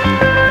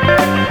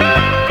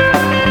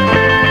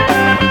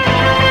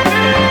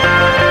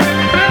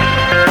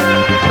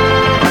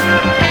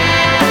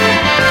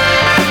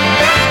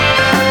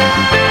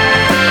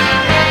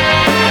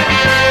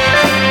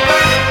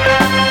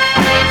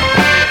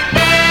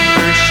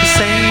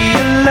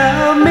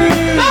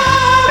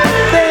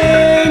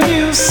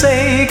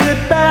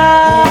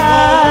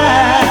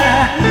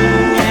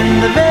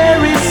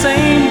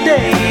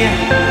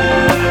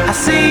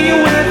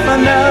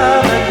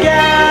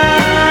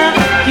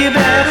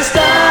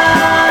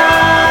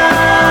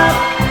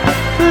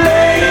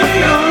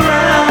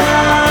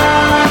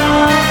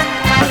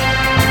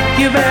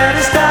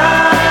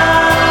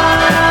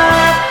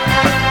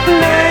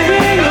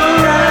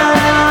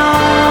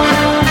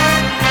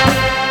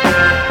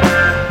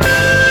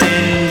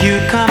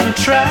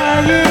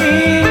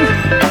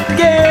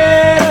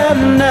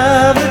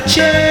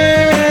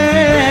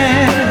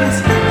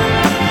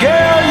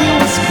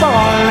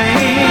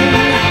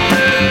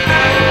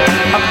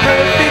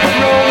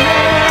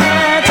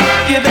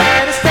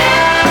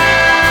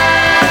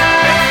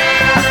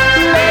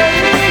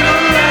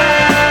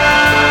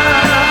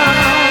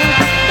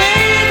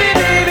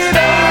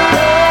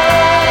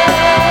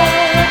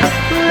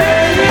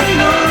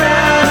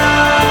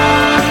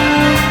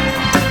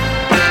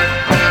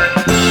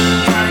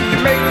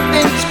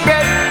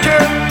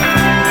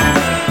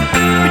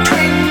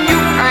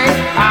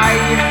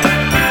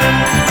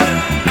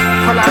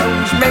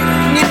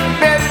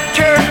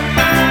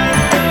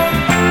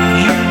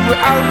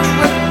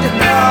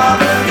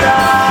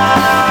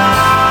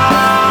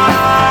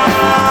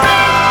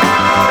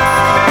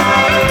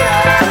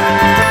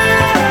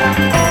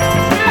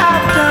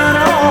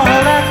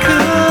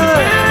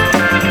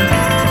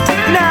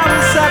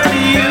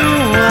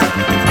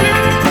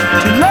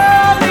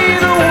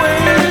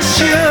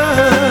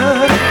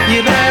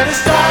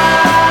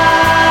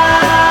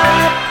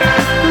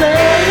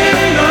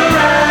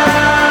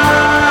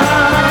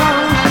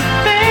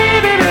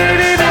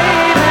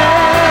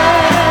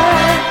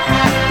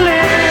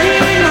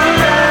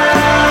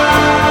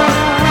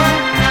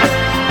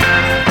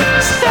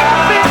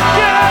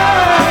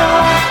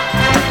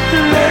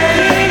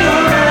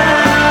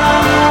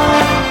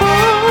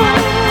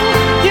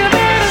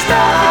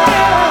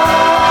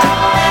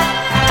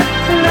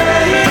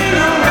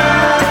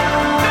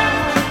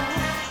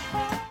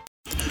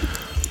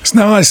 It's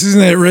nice,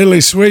 isn't it?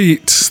 Really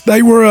sweet.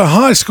 They were a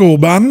high school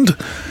band,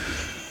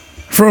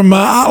 From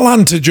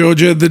Atlanta,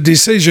 Georgia, The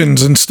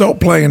Decisions and Stop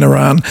Playing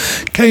Around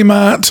came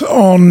out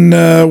on,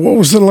 what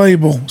was the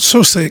label?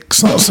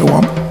 Sussex, that's the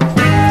one.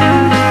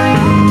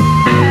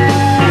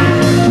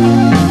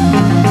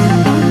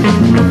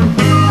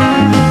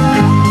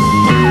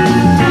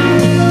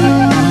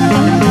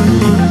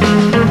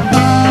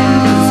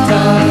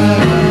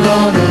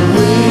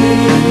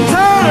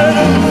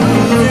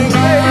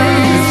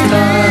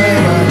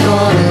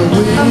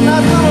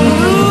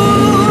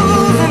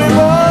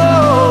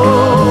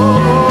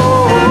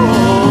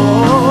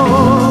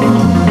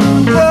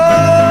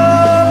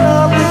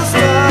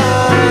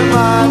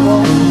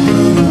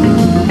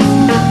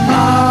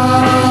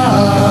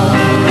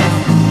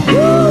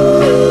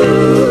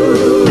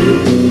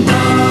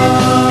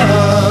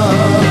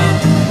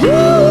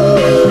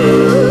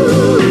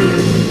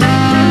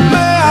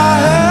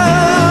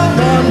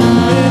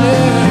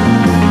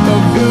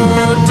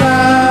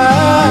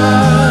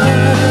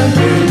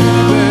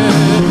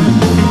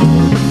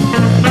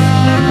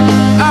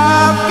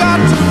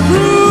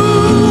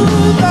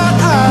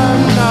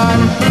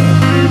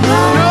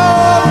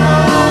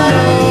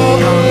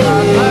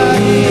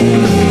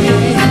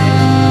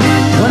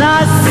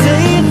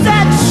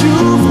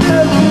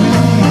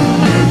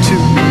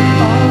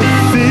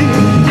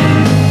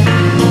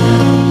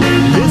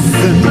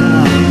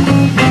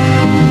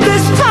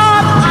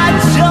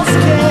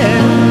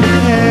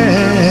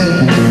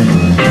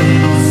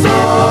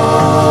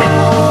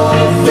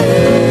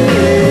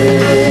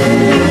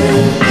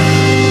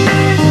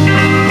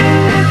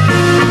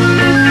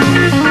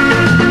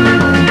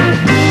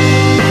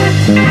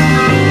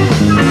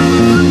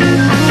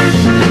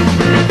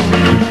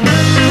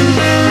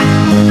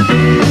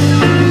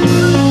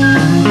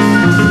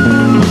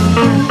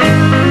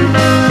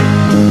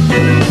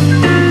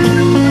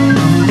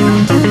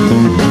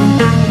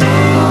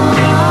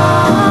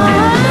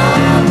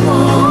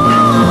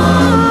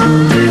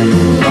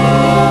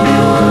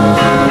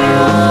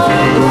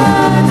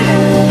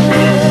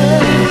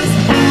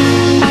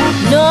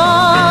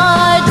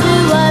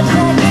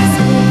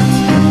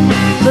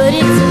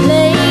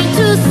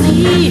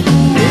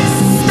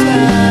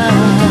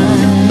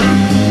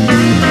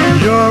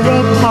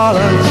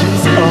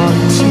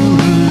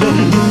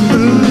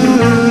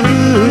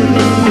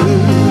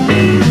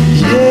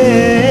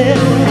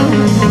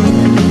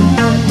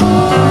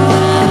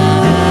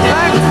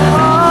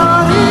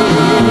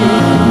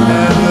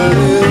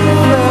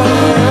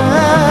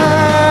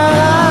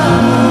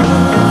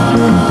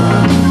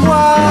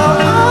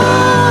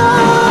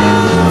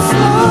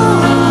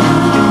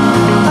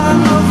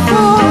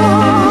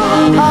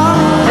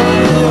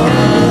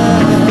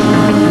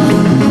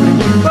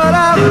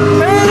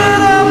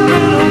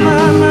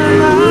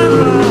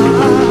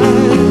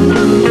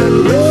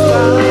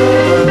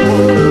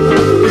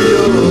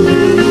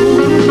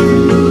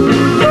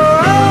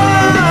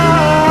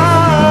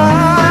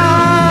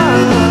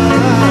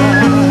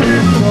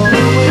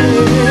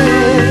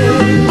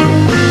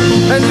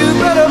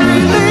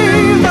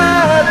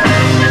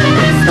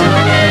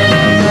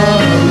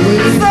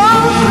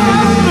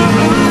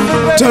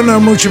 Don't know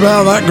much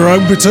about that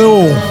group at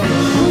all.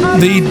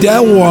 The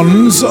Del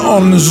Ones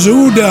on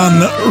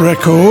Zoodan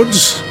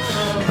Records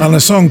and a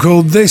song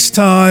called This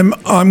Time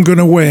I'm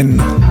Gonna Win.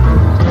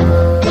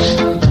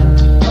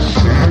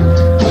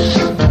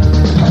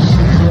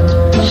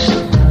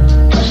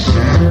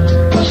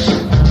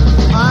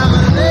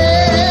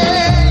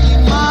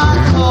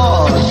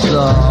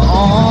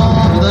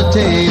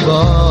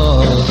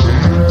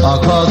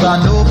 Cause I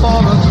know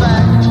for a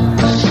fact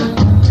that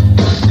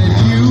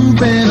you've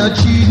been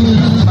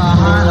cheating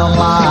behind on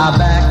my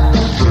back.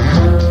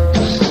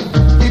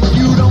 If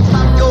you don't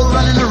stop your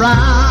running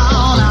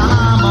around,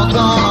 I'm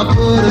gonna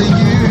put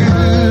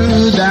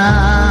you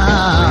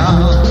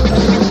down.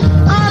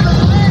 I'm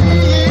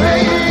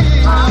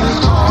laying my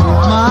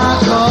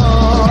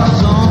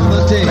cards on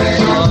the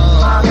table.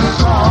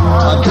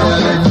 I'm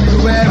telling you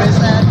where it's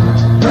at.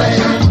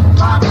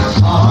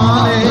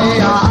 Honey,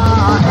 I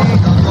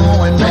ain't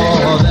going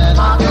for that.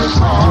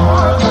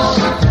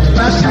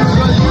 That's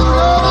because you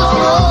know the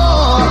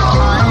score.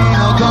 I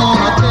ain't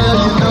gonna tell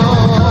you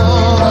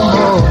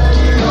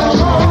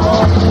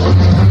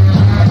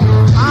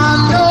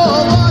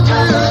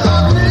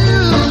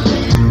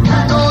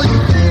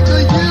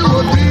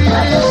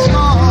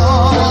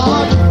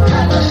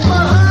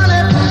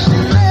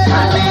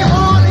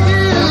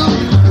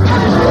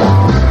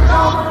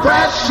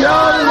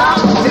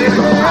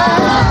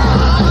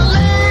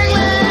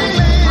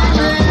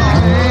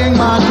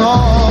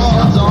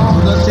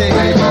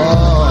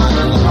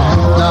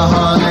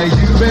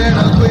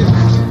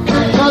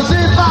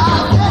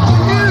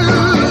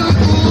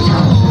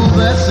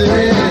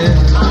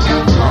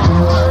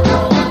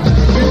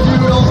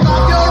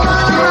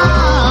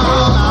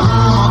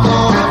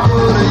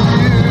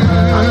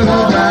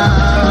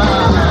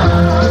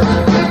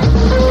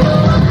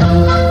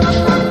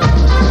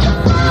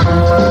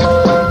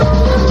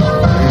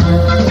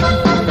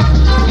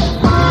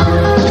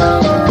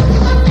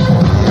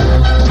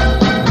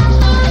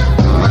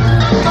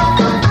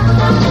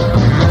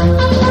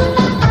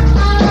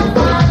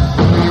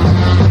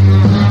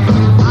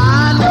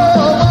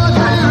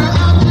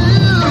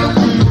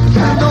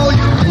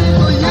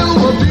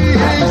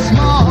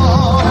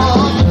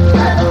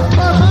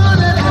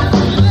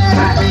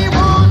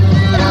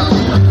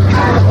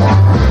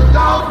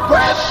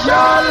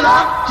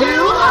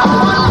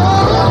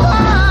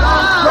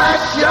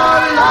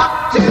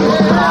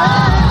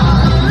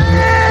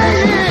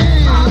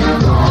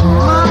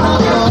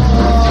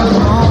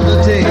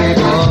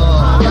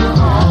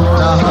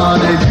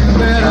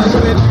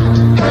it.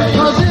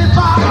 'Cause if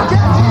I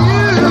get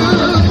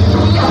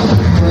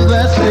you,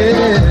 that's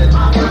it.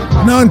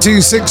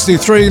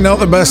 1963, not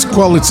the best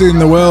quality in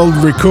the world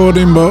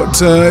recording,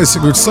 but it's a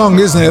good song,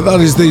 isn't it?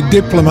 That is the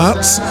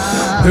Diplomats,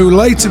 who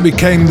later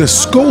became the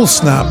Skull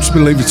Snaps,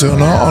 believe it or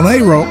not, on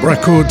A-Rock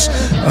Records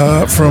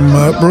from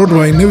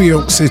Broadway, New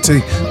York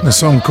City, and a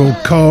song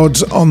called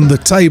Cards on the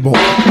Table.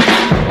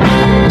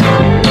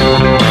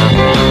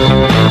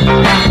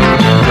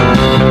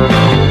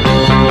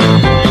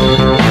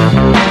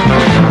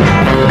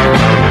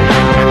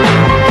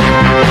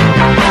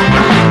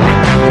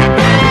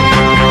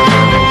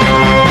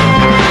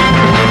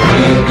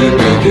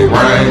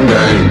 Wang,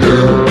 dang, do.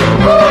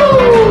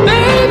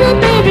 Baby,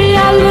 baby, I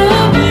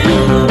love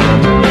you.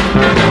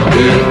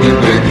 Dicky,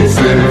 dicky,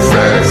 city,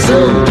 sad,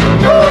 suit.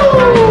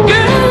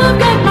 Girl, I've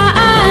got my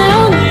eye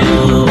on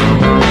you.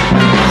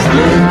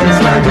 Slinky,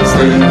 slanky,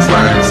 sling,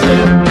 slang,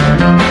 sling.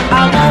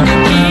 I want a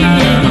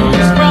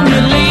kiss from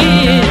your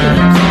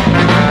lips.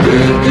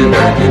 Dicky,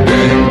 dacky,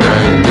 ding,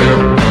 dang, do.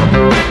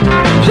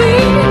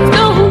 Please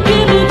don't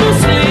give me the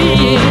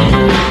slip.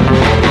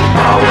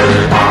 I'll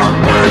wait,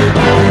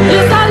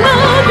 Yes, I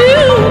love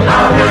you.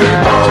 I'll wait,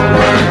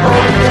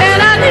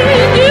 And I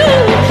need you.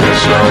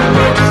 kiss your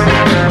lips,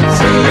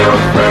 see your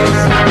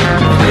face,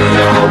 feel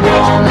your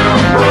warm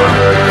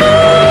embrace.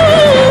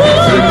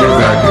 Zicky,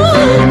 zacky,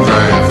 zing,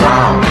 zang,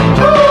 zong.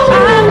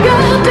 I've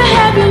got to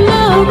have your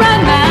love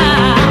right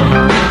now.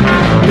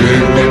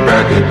 Dicky,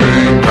 dacky,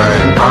 ding,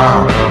 bang, pow.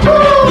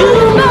 You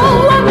know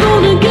I'm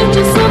gonna get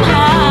you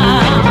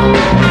somehow.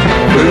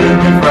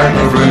 Dicky,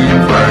 dacky, fling,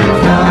 flang,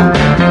 flong.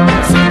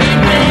 So get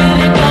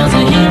ready, 'cause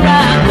here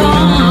I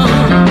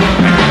come.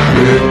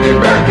 Dicky,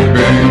 dacky,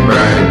 bing,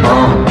 bang,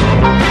 bong.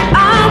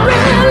 I'm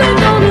really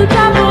gonna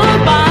drop a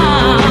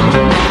bomb.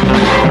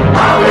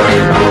 I'll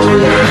wait, oh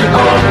yeah,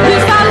 oh yeah.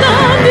 Yes, I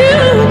love you.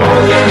 Oh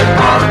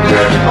yeah, oh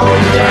yeah, oh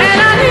yeah. And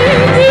I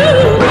need you.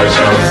 Brace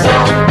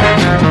yourself,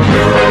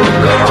 you're a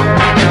girl.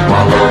 My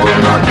love will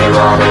knock you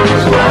out of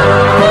this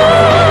world.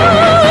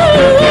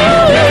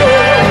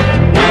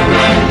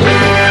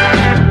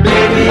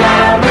 Baby, I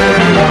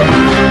really love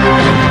you.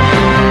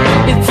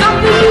 It's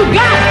something you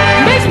got,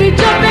 makes me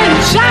jump and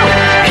shout.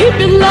 Keep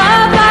your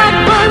love like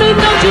burning,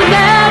 don't you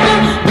never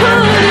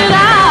put it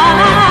out.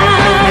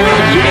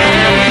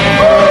 Yeah.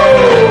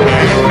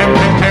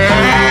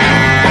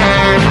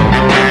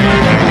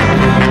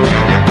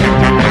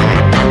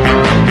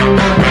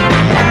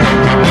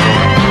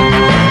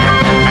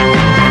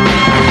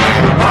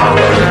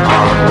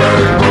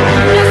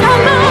 Yes, I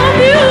love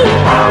you.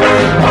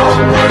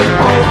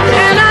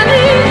 And I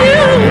need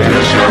you.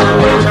 Kiss your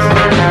lips,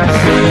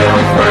 see your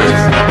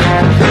face,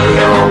 feel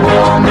your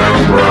warm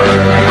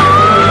embrace.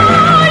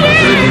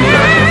 Ziggy,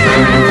 zacky,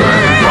 zing,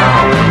 zang,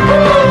 zong.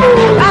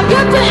 I've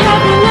got to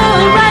have your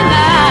love right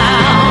now.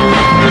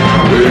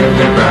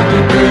 Dicky, dacky,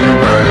 ding,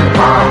 bang,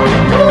 pow.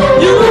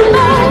 You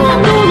know I'm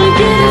gonna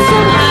get it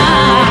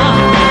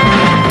somehow.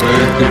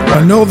 Dicky, A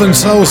Northern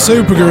Soul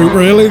supergroup,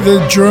 really, the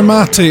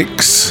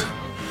Dramatics.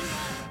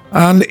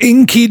 And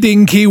Inky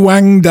Dinky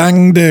Wang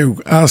Dang Do.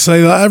 I'll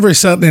say that every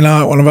Saturday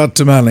night when I've had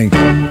too many.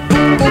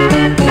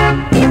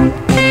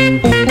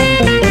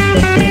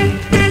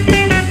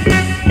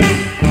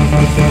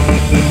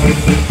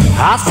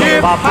 I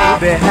saw my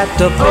baby at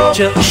the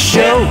picture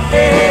show.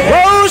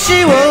 Oh,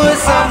 she was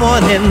with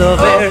someone in the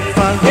very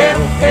front row.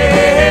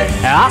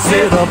 I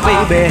said, oh,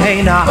 baby,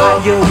 ain't I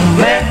your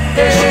man?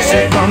 She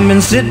said, come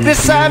and sit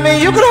beside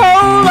me. You could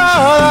hold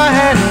her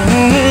hand.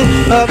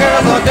 The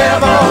girl's a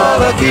devil,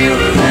 a cute.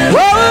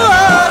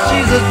 Whoa,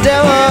 she's a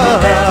devil,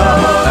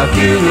 a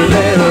cute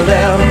little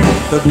devil.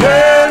 The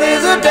girl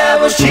is a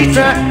devil. She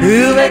tried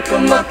to make a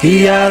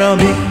monkey out of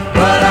me,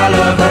 but I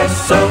love her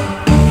so.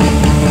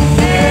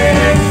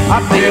 My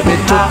baby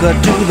took her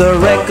to the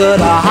record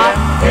hot.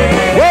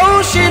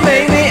 Whoa, she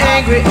made me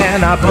angry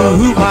and I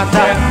blew my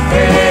top.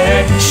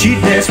 She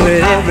danced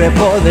with every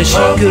boy that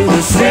she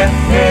could see.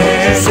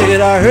 She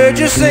said, I heard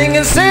you sing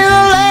and say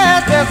the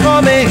last dance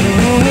for me.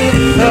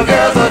 The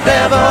girl's a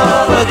devil,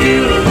 a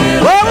cute.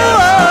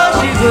 Whoa,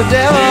 she's a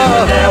devil,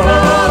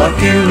 a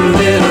cute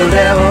little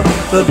devil.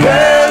 The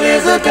girl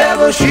is a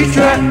devil. She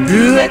tried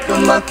to make a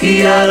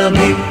monkey out of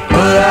me,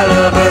 but I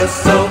love her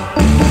so.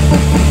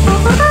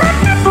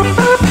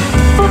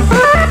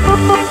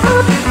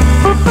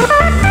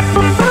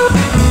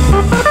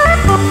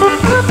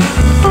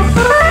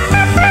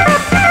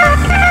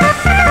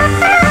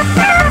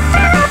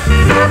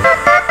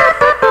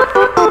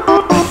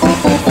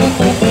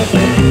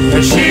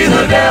 She's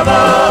a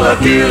devil, a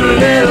cute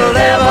little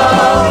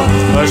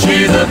devil.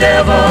 She's a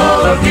devil,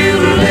 a cute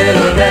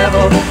little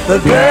devil. The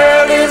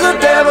girl is a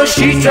devil.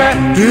 She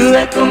tried to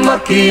make a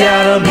monkey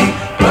out of me,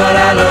 but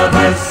I love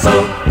her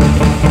so.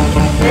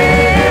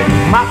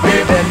 My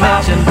baby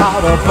mentioned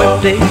about her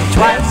birthday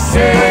twice.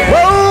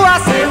 Whoa, I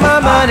saved my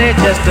money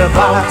just to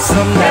buy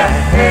some night.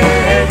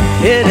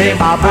 It ain't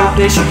my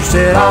birthday, she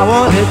said I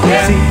wanted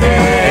to see.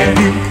 And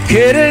you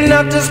kidding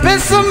enough to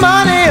spend some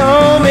money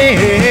on me.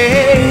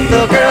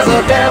 The girl's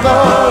a devil,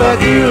 a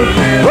cute.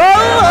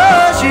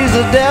 Whoa, she's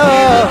a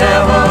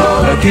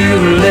devil,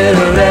 cute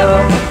little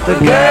devil. The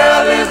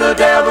girl is the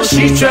devil.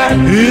 She tried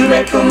to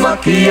make a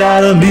monkey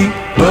out of me,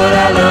 but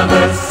I love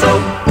her so.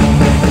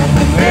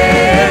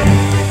 Hey,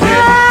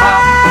 hip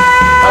hop,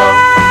 oh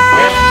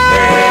yeah,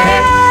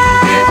 hey,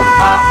 hip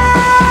hop,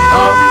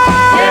 oh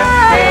yeah,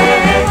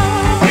 hey,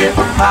 hip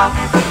hop,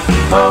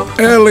 oh.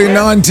 Early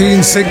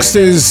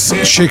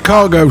 1960s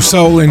Chicago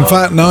soul, in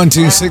fact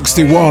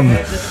 1961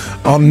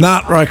 on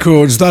Nat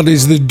Records. That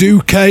is the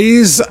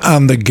Duquesnes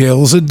and the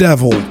Girl's a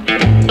Devil.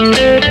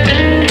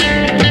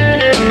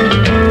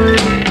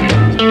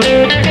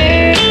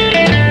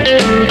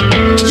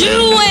 You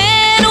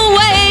went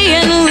away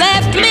and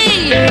left me.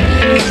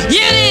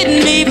 You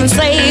didn't even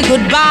say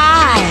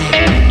goodbye.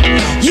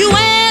 You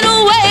went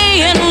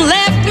away and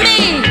left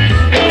me.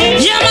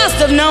 You must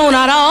have known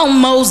I'd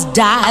almost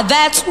die.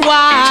 That's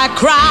why I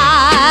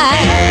cry.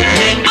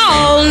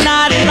 All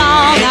night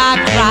long I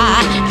cry.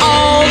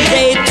 All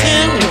day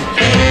too.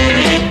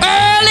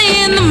 Early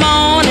in the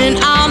morning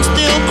I'm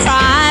still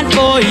crying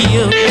for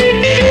you.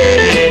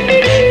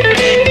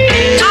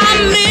 I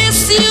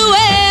miss you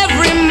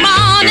every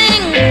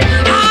morning.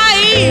 I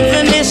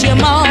even miss you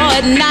more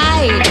at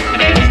night.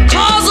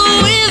 'Cause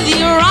with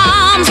your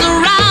arms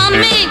around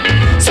me,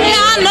 say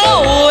I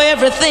know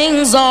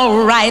everything's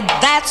alright.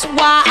 That's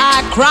why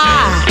I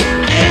cry.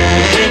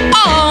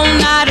 All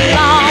night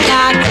long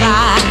I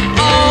cry.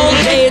 All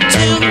day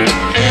too.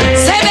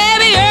 Say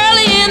baby,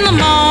 early in the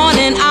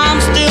morning I'm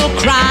still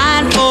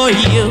crying for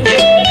you.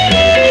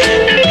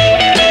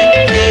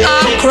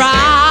 I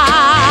cried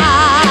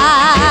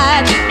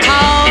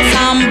 'cause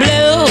I'm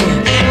blue.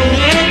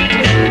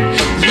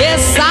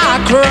 Yes, I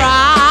cry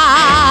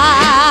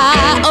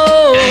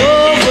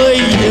over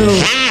you.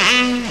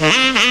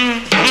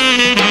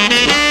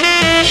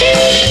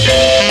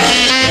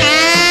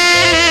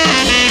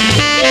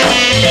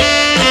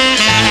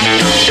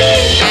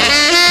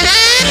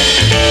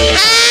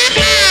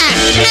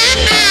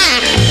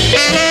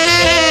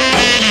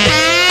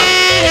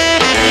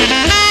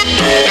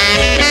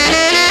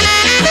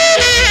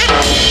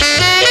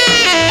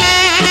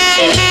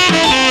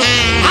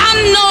 I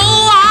know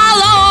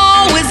I'll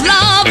always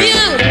love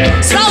you,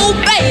 so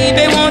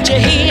baby, won't you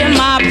hear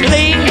my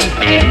plea?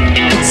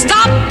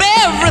 Stop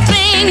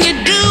everything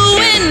you're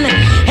doing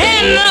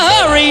and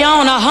hurry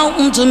on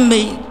home to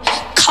me.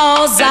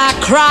 'Cause I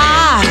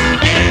cry.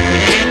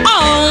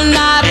 All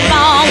night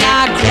long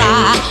I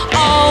cry.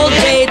 All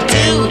day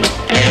too.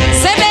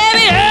 Say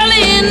baby,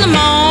 early in the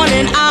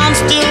morning I'm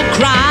still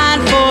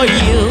crying for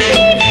you.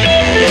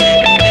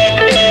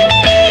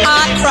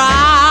 I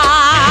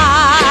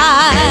cry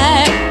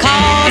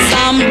 'cause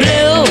I'm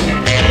blue.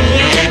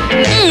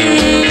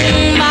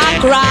 I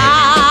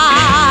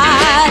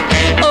cry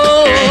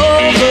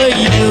over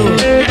you.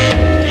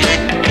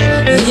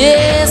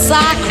 Yes, I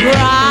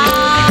cry.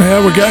 Yeah,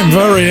 we're getting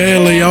very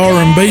early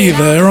R&B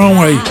there, aren't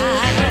we?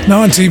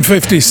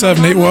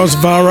 1957 it was,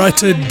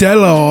 Varetta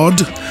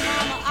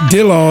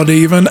Dillard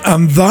even,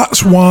 and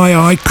That's Why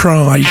I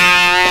Cry.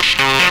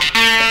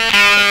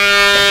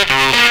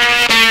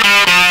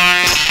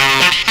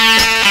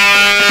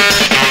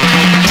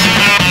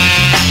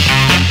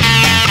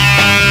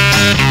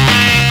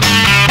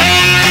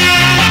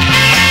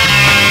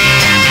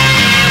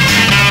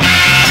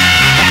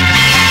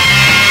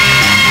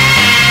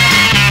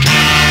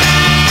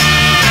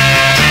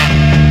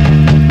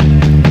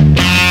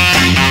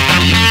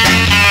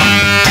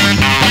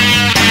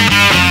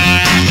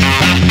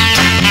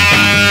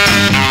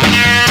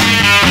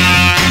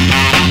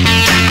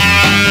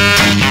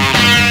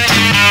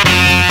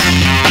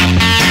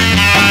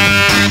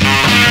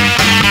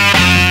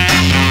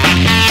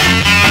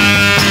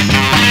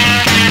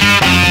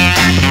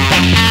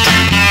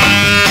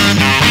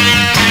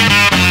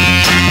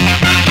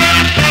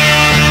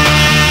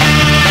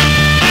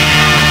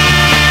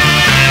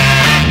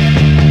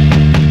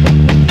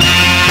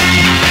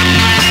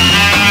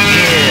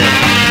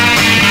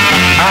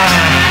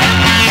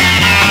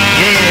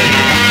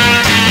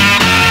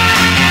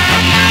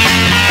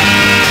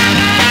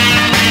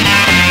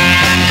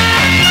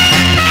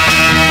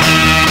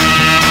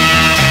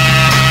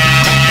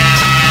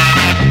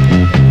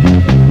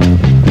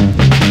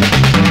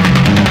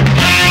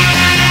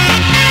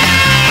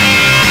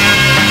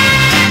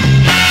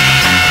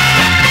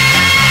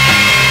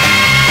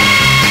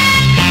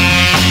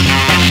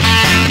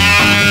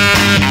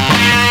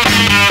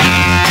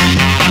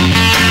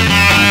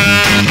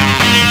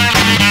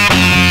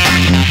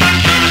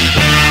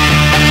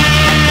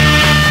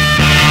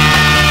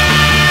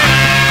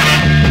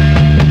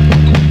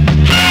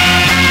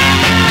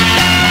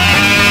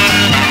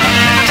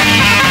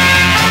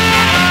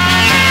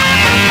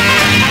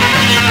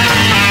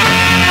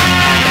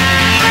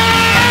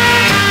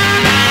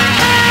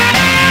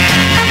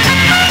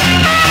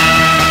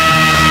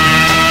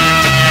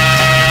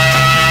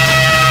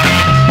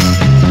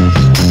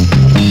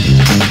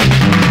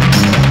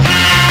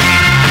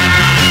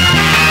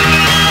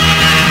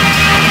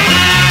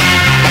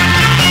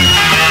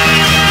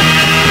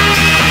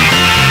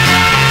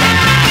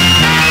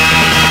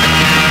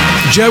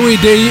 Joey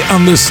D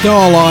and the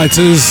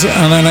Starlighters,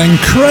 and an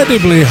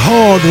incredibly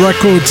hard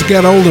record to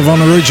get hold of on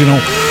original.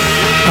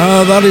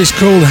 That is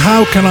called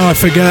How Can I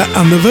Forget,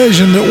 and the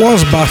version that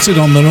was battered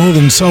on the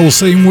Northern Soul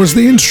scene was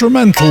the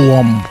instrumental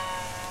one.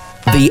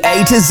 The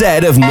A to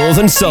Z of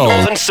Northern Soul,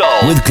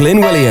 with Glyn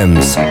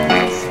Williams.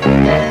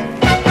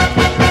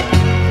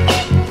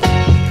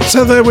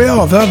 So there we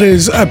are, that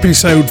is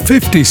episode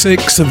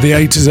 56 of the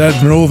A to Z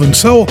of Northern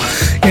Soul.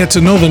 Yet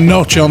another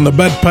notch on the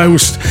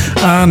bedpost,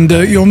 and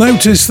you'll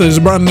notice there's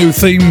a brand new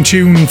theme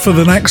tune for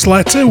the next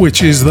letter,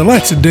 which is the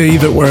letter D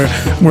that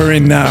we're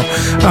in now.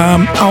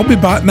 I'll be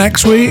back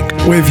next week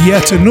with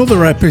yet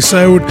another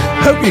episode.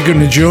 Hope you're going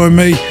to join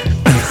me,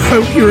 and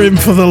hope you're in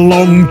for the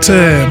long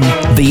term.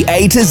 The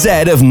A to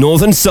Z of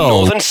Northern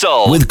Soul,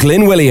 with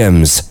Glyn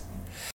Williams.